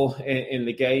 draw in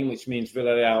the game, which means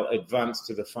Villarreal advanced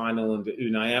to the final under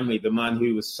Unai Emery, the man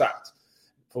who was sacked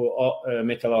for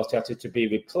Mikel Arteta to be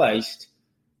replaced.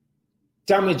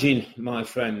 Damaging, my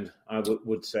friend, I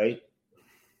would say.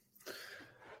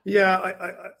 Yeah,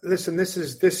 I listen. It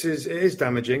is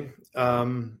damaging.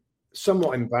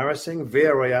 Somewhat embarrassing.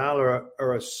 Villarreal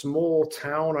are a small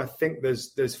town. I think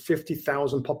there's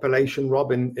 50,000 population,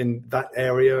 Rob, in that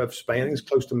area of Spain. I think it's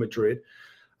close to Madrid.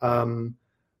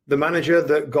 The manager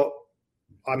that got,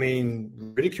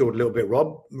 ridiculed a little bit,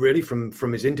 Rob, really from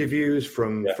his interviews,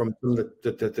 from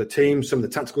the team, some of the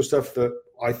tactical stuff that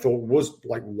I thought was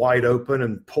like wide open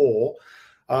and poor.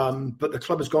 But the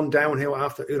club has gone downhill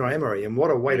after Unai Emery, and what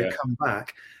a way to come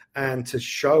back and to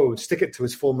stick it to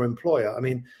his former employer. I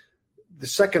mean, the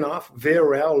second half,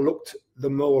 Villarreal looked the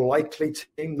more likely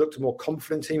team, looked a more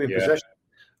confident team in possession.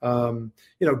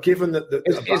 Given that...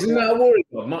 Isn't that a worry?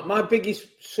 My biggest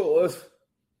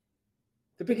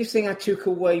the biggest thing I took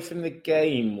away from the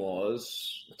game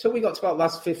was, until we got to about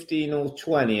last 15 or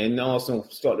 20, and Arsenal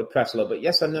started to press a little bit.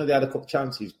 Yes, I know they had a couple of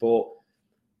chances, but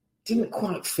didn't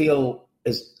quite feel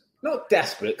as, not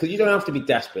desperate, because you don't have to be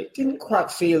desperate, didn't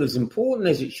quite feel as important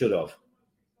as it should have,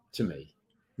 to me.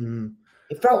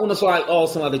 It felt almost like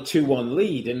Arsenal had a 2-1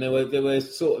 lead, and they were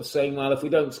sort of saying, well, if we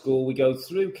don't score, we go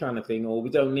through kind of thing, or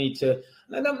we don't need to.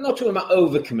 And I'm not talking about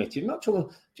overcommitted. I'm not talking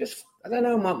just, I don't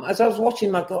know, as I was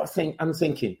watching my gut, I'm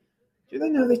thinking, do they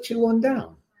know they're 2-1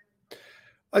 down?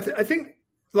 I think,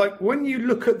 like, when you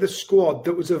look at the squad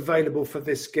that was available for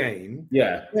this game,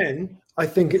 then I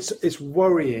think it's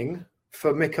worrying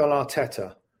for Mikel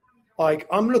Arteta. Like,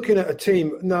 I'm looking at a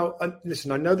team now.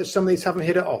 Listen, I know that some of these haven't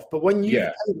hit it off, but when you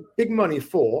pay big money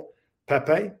for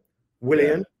Pepe,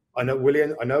 Willian, I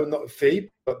know not a fee,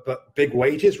 but big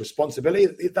wages,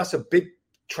 responsibility. That's a big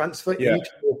transfer into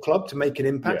your club to make an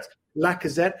impact.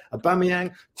 Lacazette,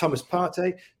 Aubameyang, Thomas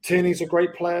Partey, Tierney's a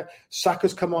great player.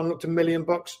 Saka's come on, looked $1 million.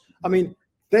 I mean,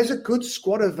 there's a good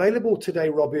squad available today,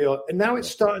 Robbie, and now it's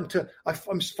starting to.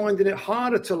 I'm finding it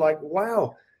harder to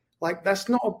wow. Like, that's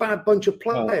not a bad bunch of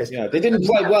players. They didn't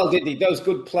play well, did they? Those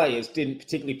good players didn't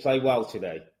particularly play well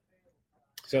today.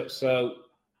 So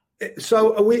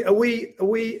are we?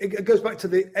 It goes back to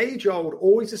the age-old,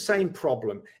 always the same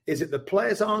problem. Is it the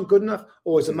players aren't good enough,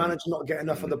 or is the manager not getting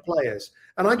enough of the players?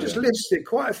 And I just listed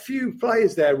quite a few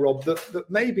players there, Rob, that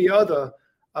maybe other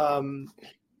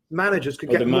managers could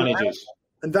get more out.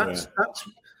 And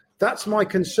that's my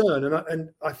concern. And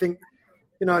I think,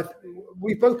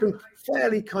 we've both been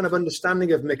fairly kind of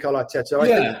understanding of Mikel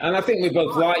Arteta. And I think we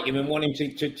both like him and want him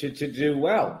to do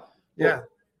well. But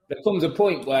there comes a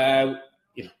point where,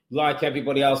 like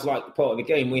everybody else, like the part of the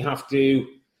game, we have to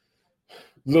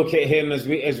look at him as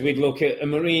we'd look at a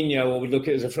Mourinho, or we'd look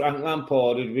at as a Frank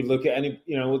Lampard, or we'd look at any,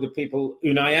 other people,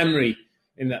 Unai Emery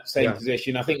in that same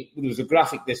position. I think there was a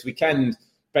graphic this weekend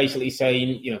basically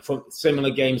saying, from similar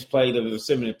games played over a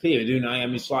similar period, Unai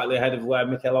Emery slightly ahead of where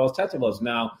Mikel Arteta was.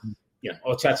 Now,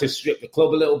 Arteta stripped the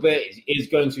club a little bit, is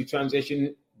going through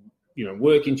transition,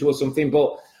 working towards something.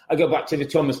 But I go back to the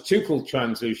Thomas Tuchel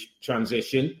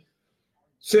transition.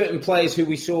 Certain players who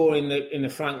we saw in the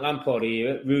Frank Lampard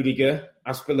era, Rudiger,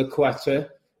 Azpilicueta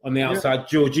on the outside,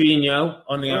 Jorginho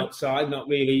on the outside, not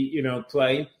really,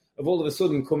 playing, have all of a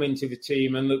sudden come into the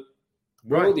team and look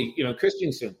worthy,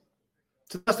 Christensen.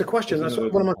 So that's the question. That's one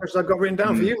of my questions I've got written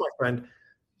down for you, my friend.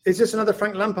 Is this another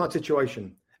Frank Lampard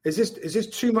situation? Is this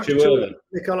too much to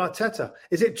Mikel Arteta?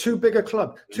 Is it too big a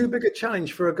club, too big a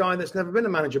challenge for a guy that's never been a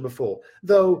manager before?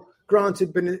 Though,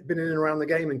 granted, been in and around the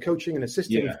game and coaching and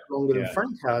assisting for longer than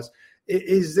Frank has.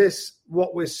 Is this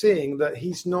what we're seeing, that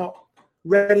he's not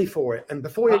ready for it? And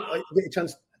before you get a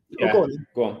chance, go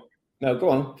on. No, go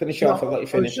on. Finish off. I'll let you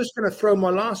finish. I was just going to throw my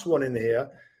last one in here.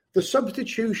 The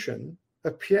substitution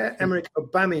of Pierre-Emerick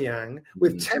Aubameyang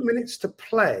with 10 minutes to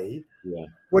play,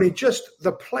 when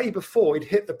the play before he'd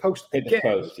hit the post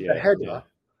the header.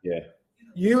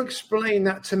 You explain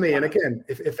that to me. And again,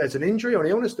 if there's an injury or an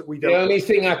illness that we don't... The only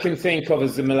thing I can think of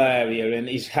is the malaria and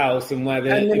his health and whether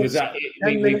it was...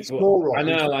 10 minutes more, I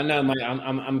know, mate.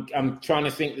 I'm trying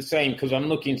to think the same, because I'm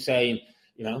looking, saying,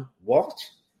 what?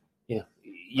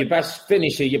 Your best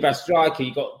finisher, your best striker,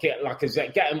 you got to get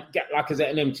Lacazette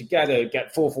and him together,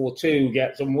 get 4-4-2,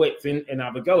 get some width and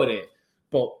have a go at it.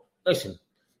 But listen,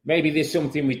 maybe there's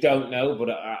something we don't know, but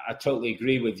I totally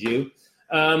agree with you.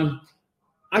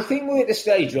 I think we're at the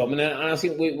stage, Rob, and I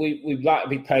think we'd like to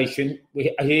be patient.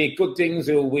 I hear good things,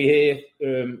 or we hear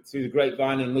through the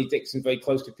grapevine, and Lee Dixon very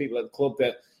close to people at the club,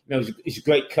 that he's a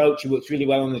great coach. He works really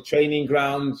well on the training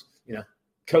ground.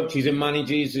 Coaches and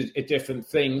managers are different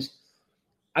things.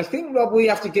 I think, Rob, we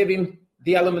have to give him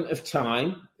the element of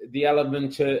time, the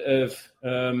element of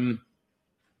have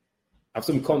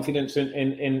some confidence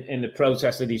in the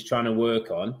process that he's trying to work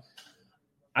on.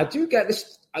 I do get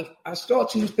this. I start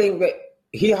to think that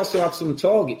he has to have some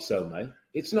targets, though, mate.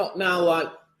 It's not now like,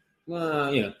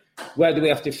 where do we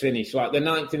have to finish? Like the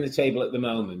 9th in the table at the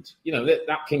moment.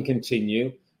 That can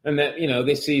continue. And that,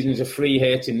 this season's a free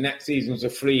hit, and next season's a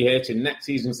free hit, and next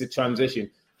season's the transition.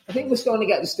 I think we're starting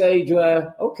to get to the stage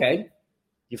where, okay,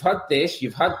 you've had this,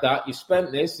 you've had that, you've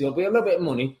spent this, there'll be a little bit of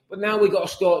money, but now we've got to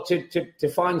start to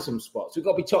find some spots. We've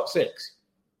got to be top 6.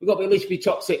 We've got to at least be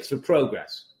top 6 for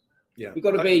progress. We've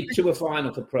got to be to a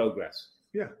final for progress.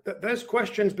 There's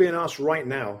questions being asked right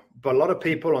now, but a lot of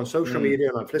people on social media,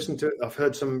 and I've listened to it, I've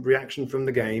heard some reaction from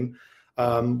the game,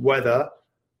 whether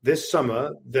this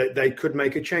summer they could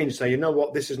make a change, say, you know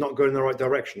what, this is not going in the right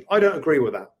direction. I don't agree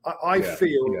with that. I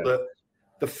feel that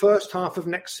the first half of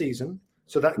next season,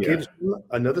 so that gives them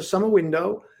another summer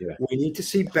window. We need to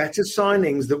see better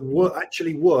signings that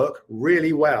actually work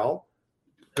really well,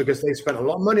 because they spent a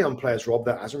lot of money on players, Rob,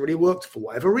 that hasn't really worked for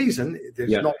whatever reason.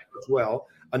 It's not worked well.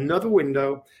 Another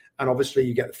window, and obviously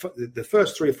you get the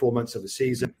first 3 or 4 months of the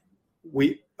season.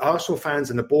 Arsenal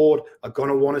fans and the board are going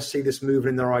to want to see this moving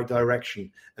in the right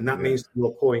direction. And that means, to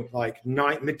your point, like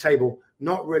mid-table,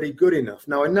 not really good enough.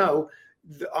 Now, I know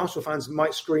the Arsenal fans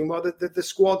might scream, well, the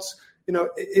squad's,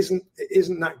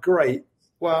 isn't that great.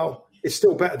 Well, it's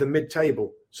still better than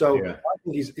mid-table. So I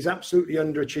think he's absolutely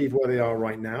underachieved where they are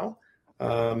right now.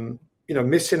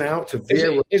 Missing out to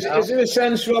Villarreal. Is there a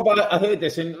sense, Rob? I heard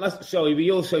this, and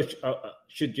we also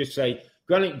should just say,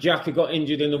 granted, Xhaka got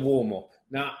injured in the warm-up.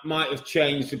 That might have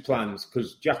changed the plans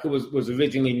because Xhaka was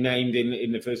originally named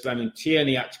in the first 11, and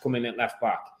Tierney had to come in at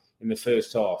left-back in the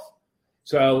first half.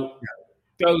 So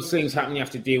those things happen, you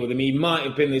have to deal with them. He might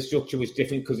have been, the structure was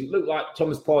different because it looked like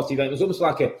Thomas Partey. It was almost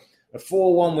like a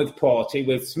 4-1 with Partey,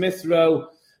 with Smith Rowe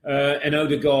and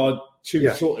Odegaard, two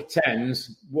sort of 10s.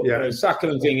 Saka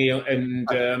and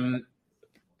Zingy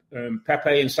and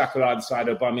Pepe and Saka either side,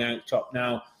 Aubameyang top.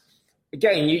 Now,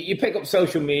 again, you pick up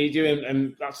social media,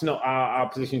 and that's not our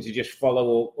position to just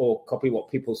follow or copy what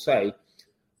people say.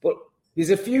 But there's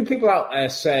a few people out there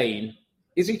saying,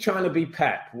 is he trying to be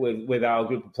Pep with our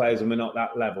group of players and we're not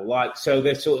that level? Like, so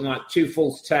they're sort of like two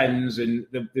false 10s and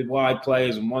the wide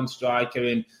players and one striker.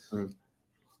 And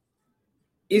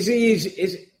is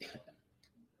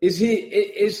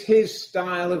his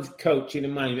style of coaching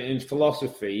and management and his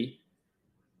philosophy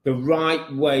the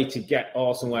right way to get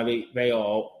Arsenal where they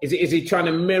are? Is he trying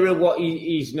to mirror what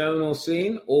he's known or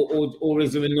seen, or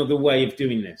is there another way of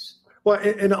doing this? Well,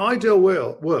 in an ideal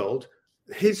world,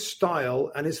 his style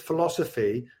and his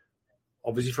philosophy,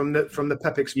 obviously from the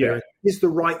Pep experience, is the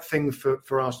right thing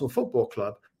for Arsenal Football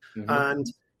Club. Mm-hmm. And,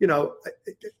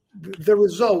 the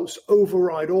results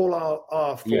override all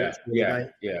our thoughts. They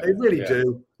really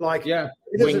do. Like, it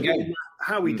doesn't matter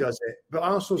how he does it, but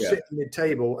Arsenal sitting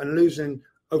mid-table and losing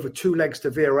over 2 legs to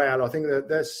Villarreal. I think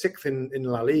they're 6th in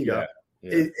La Liga.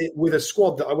 With a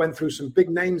squad that I went through some big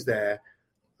names there.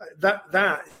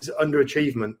 That is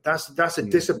underachievement. That's a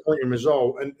disappointing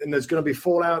result, and there's going to be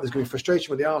fallout. There's going to be frustration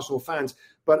with the Arsenal fans.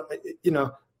 But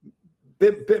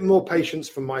bit more patience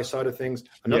from my side of things.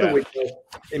 Another week,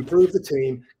 improve the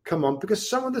team. Come on, because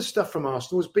some of the stuff from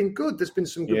Arsenal has been good. There's been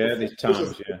some good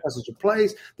passage of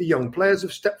plays. The young players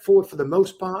have stepped forward for the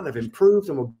most part and have improved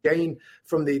and will gain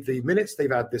from the minutes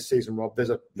they've had this season. Rob,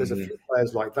 there's a few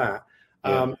players like that.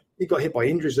 He got hit by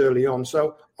injuries early on,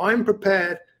 so I'm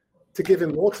prepared to give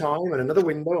him more time and another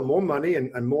window and more money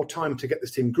and more time to get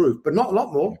this team grooved, but not a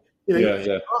lot more.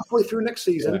 Halfway through next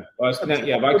season. By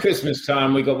Christmas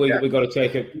time, we got to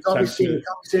take a temperature. We've got to see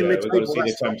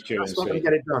the temperature. That's not going to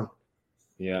get it done.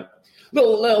 Yeah.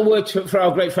 Little word for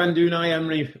our great friend Unai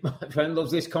Emery. My friend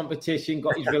loves this competition.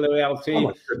 Got his Villarreal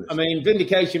team. I mean,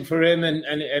 vindication for him,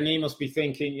 and he must be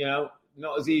thinking,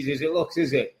 not as easy as it looks,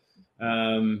 is it?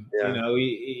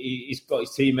 He's got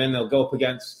his team in. They'll go up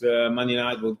against Man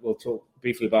United. We'll talk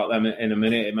briefly about them in a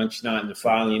minute. At Manchester United in the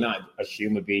final. United, I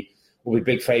assume, will be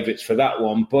big favourites for that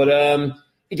one. But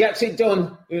he gets it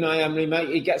done, Unai Emery, mate.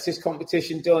 He gets this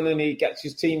competition done and he gets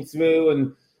his team through.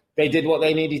 And they did what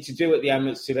they needed to do at the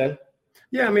Emirates today.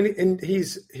 Yeah, I mean, and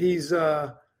he's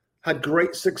had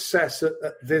great success at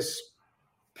this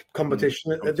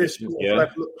competition, at this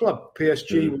level of club.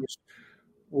 PSG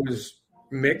was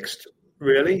mixed,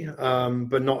 really,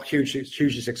 but not hugely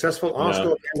successful.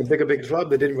 Arsenal, a big club,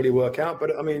 they didn't really work out.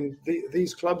 But I mean,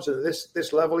 these clubs at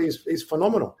this level, he's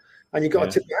phenomenal. And you've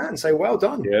got to tip your hat and say, well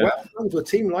done. Yeah. Well done to a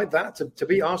team like that, to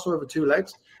beat Arsenal over 2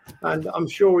 legs. And I'm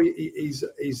sure he's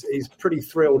pretty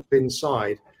thrilled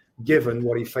inside, given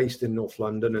what he faced in North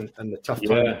London and the tough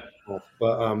time.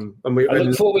 But I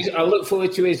look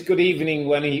forward to his good evening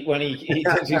when he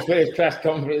does his first press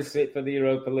conference for the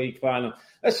Europa League final.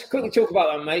 Let's quickly talk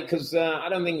about that, mate, because I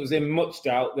don't think it was in much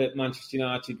doubt that Manchester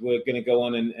United were going to go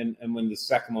on and win the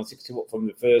second one, 6-2 up from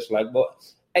the first leg. But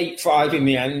 8-5 in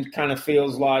the end kind of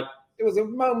feels like there was a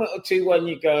moment or two when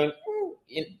you're going,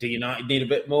 do United need a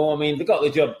bit more? I mean, they got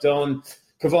the job done.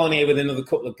 Cavani with another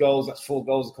couple of goals. That's 4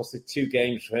 goals across the 2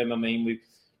 games for him. I mean,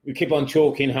 we keep on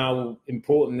talking how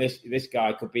important this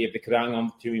guy could be if they could hang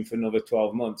on to him for another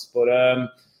 12 months. But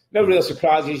no real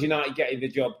surprises. United getting the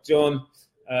job done.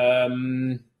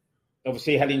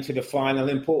 Obviously heading to the final,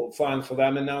 important final for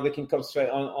them, and now they can concentrate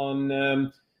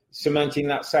on cementing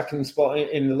that second spot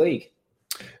in the league.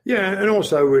 Yeah, and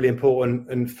also really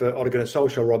important, and for Ole Gunnar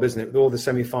Solskjaer, Rob, isn't it? With all the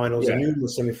semi-finals and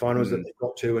numerous semi-finals that they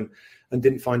got to and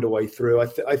didn't find a way through.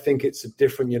 I think it's a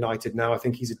different United now. I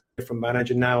think he's a different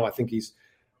manager now. I think he's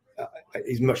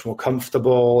much more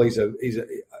comfortable. He's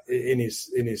in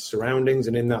his surroundings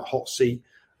and in that hot seat.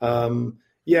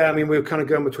 I mean, we were kind of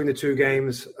going between the 2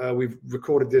 games. We've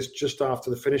recorded this just after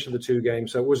the finish of the 2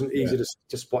 games, so it wasn't easy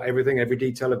to spot every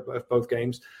detail of both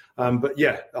games. But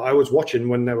I was watching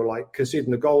when they were like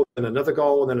conceding the goal and another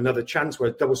goal and then another chance where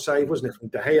a double save, wasn't it, from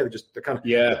De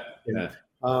Gea?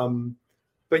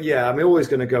 But yeah, I'm always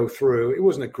going to go through. It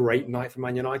wasn't a great night for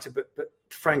Man United, but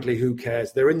frankly, who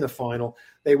cares? They're in the final.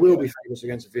 They will be famous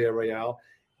against Villarreal.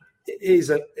 It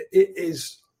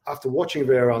is after watching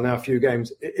Villarreal now a few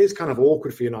games, it is kind of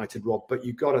awkward for United, Rob. But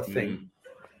you've got to think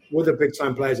with the big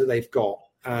time players that they've got,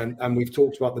 and we've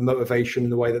talked about the motivation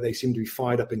and the way that they seem to be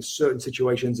fired up in certain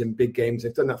situations in big games.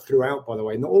 They've done that throughout, by the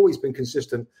way. Not always been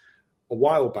consistent a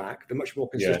while back. They're much more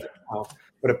consistent now.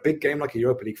 But a big game like a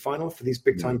Europa League final for these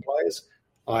big time players,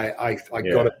 I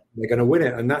got it. They're going to win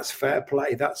it, and that's fair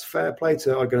play. That's fair play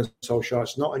to Ole Gunnar Solskjaer.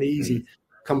 It's not an easy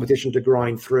competition to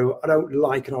grind through. I don't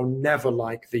like, and I'll never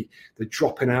like the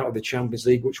dropping out of the Champions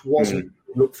League, which wasn't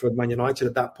looked for Man United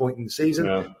at that point in the season.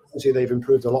 Obviously, they've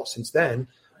improved a lot since then.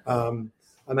 And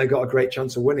they got a great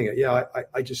chance of winning it. Yeah,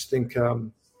 I just think,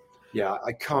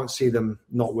 I can't see them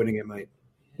not winning it, mate.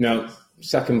 No,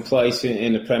 second place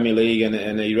in the Premier League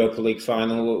and the Europa League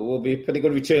final will be a pretty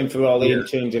good return for Ole in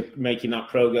terms of making that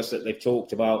progress that they've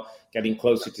talked about, getting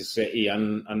closer to City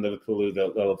and Liverpool, who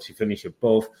they'll obviously finish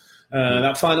above.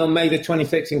 That final May the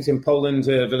 26th in Poland,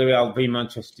 Villarreal v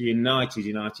Manchester United.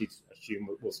 United, I assume,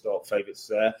 will start favourites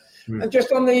there. And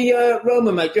just on the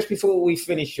Roma, mate, just before we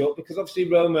finish up, because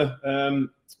obviously Roma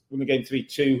won the game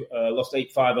 3-2, lost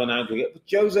 8-5 on aggregate, but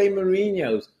Jose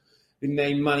Mourinho's been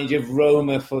named manager of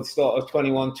Roma for the start of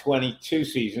 21-22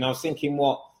 season. I was thinking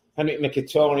what Henrik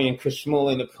Mkhitaryan and Chris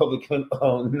Smalling are probably going,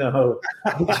 oh no,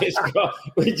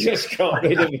 we just got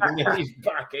rid of him and he's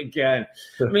back again.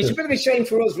 I mean, it's a bit of a shame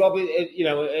for us, Robbie.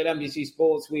 At NBC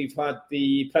Sports, we've had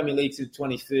the Premier League since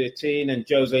 2013 and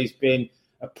Jose's been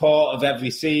a part of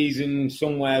every season.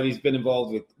 Somewhere he's been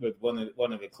involved with one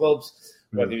of the clubs,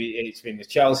 whether it's been the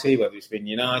Chelsea, whether it's been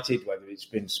United, whether it's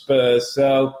been Spurs.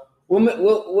 So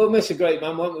we'll miss a great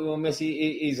man, won't we? We'll miss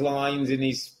his lines and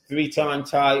his 3-time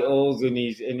titles and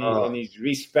his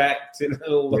respect and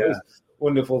all those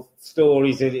wonderful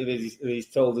stories that he's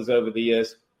told us over the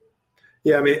years.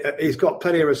 Yeah, I mean, he's got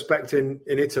plenty of respect in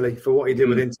Italy for what he did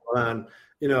with Inter Milan.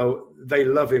 You know, they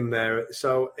love him there.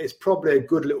 So it's probably a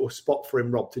good little spot for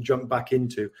him, Rob, to jump back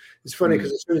into. It's funny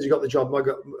because as soon as he got the job, I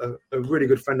got a really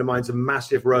good friend of mine's a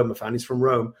massive Roma fan. He's from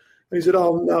Rome. And he said,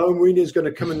 oh, no, Mourinho's going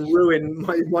to come and ruin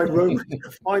my Roma,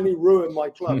 finally ruin my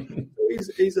club.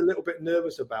 So he's a little bit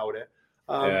nervous about it.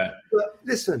 But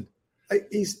listen,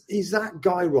 he's that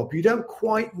guy, Rob. You don't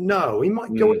quite know. He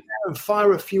might go in there and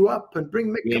fire a few up and bring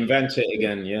Mick. Reinvent it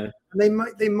again, yeah. And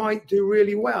they might do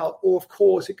really well. Or, of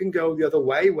course, it can go the other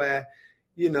way where,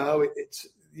 you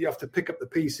have to pick up the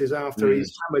pieces after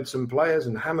he's hammered some players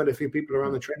and hammered a few people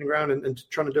around the training ground and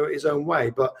trying to do it his own way.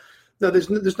 But no,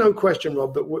 there's no question,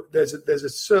 Rob, that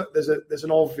there's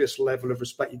an obvious level of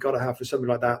respect you've got to have for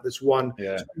somebody like that that's won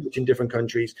so much in different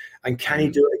countries. And can he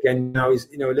do it again now? He's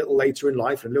a little later in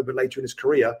life and a little bit later in his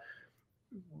career.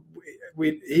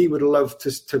 He would love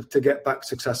to get back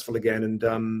successful again.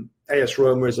 And AS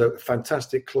Roma is a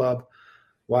fantastic club.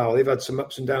 Wow, they've had some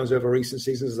ups and downs over recent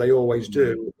seasons, as they always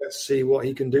do. Let's see what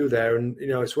he can do there. And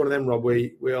it's one of them, Rob.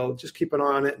 We'll just keep an eye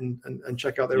on it and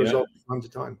check out their results from time to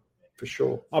time. For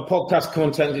sure. Our podcast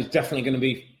content is definitely going to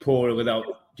be poorer without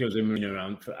Jose Mourinho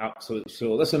around, for absolutely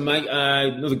sure. Listen, mate,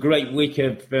 another great week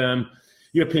of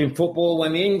European football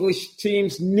when the English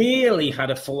teams nearly had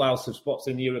a full house of spots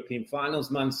in the European finals.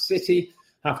 Man City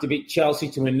have to beat Chelsea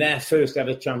to win their first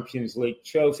ever Champions League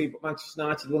trophy, but Manchester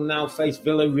United will now face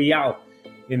Villarreal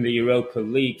in the Europa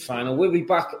League final. We'll be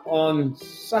back on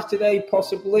Saturday,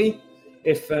 possibly.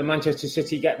 If Manchester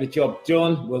City get the job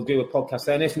done, we'll do a podcast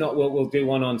then. If not, we'll do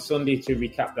one on Sunday to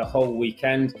recap the whole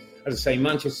weekend. As I say,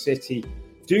 Manchester City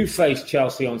do face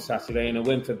Chelsea on Saturday, and a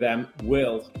win for them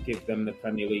will give them the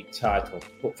Premier League title.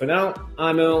 But for now,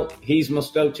 I'm Earle, he's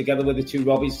Mustoe, together with the two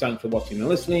Robbies. Thanks for watching and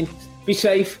listening. Be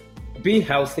safe, be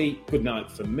healthy. Good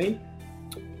night from me.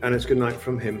 And it's good night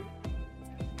from him.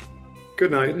 Good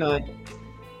night. Good night.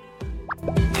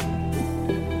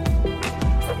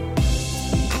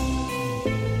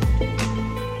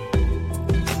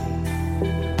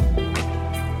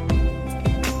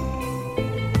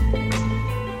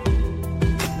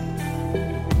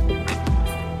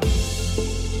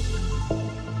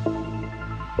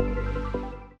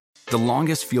 The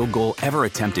longest field goal ever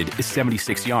attempted is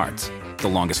 76 yards. The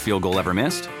longest field goal ever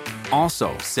missed?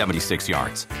 Also 76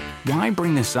 yards. Why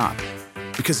bring this up?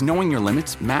 Because knowing your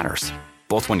limits matters,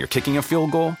 both when you're kicking a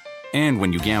field goal and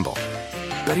when you gamble.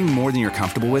 Betting more than you're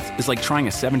comfortable with is like trying a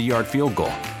 70-yard field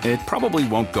goal. It probably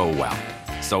won't go well.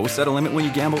 So set a limit when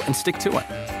you gamble and stick to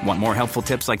it. Want more helpful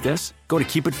tips like this? Go to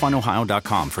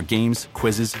keepitfunohio.com for games,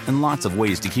 quizzes, and lots of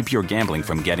ways to keep your gambling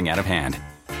from getting out of hand.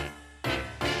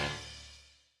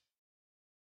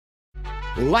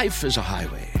 Life is a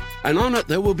highway, And on it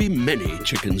there will be many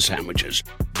chicken sandwiches.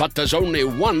 But there's only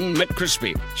one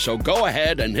McCrispy. So go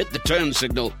ahead and hit the turn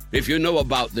signal if you know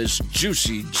about this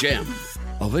juicy gem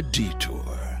of a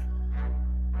detour.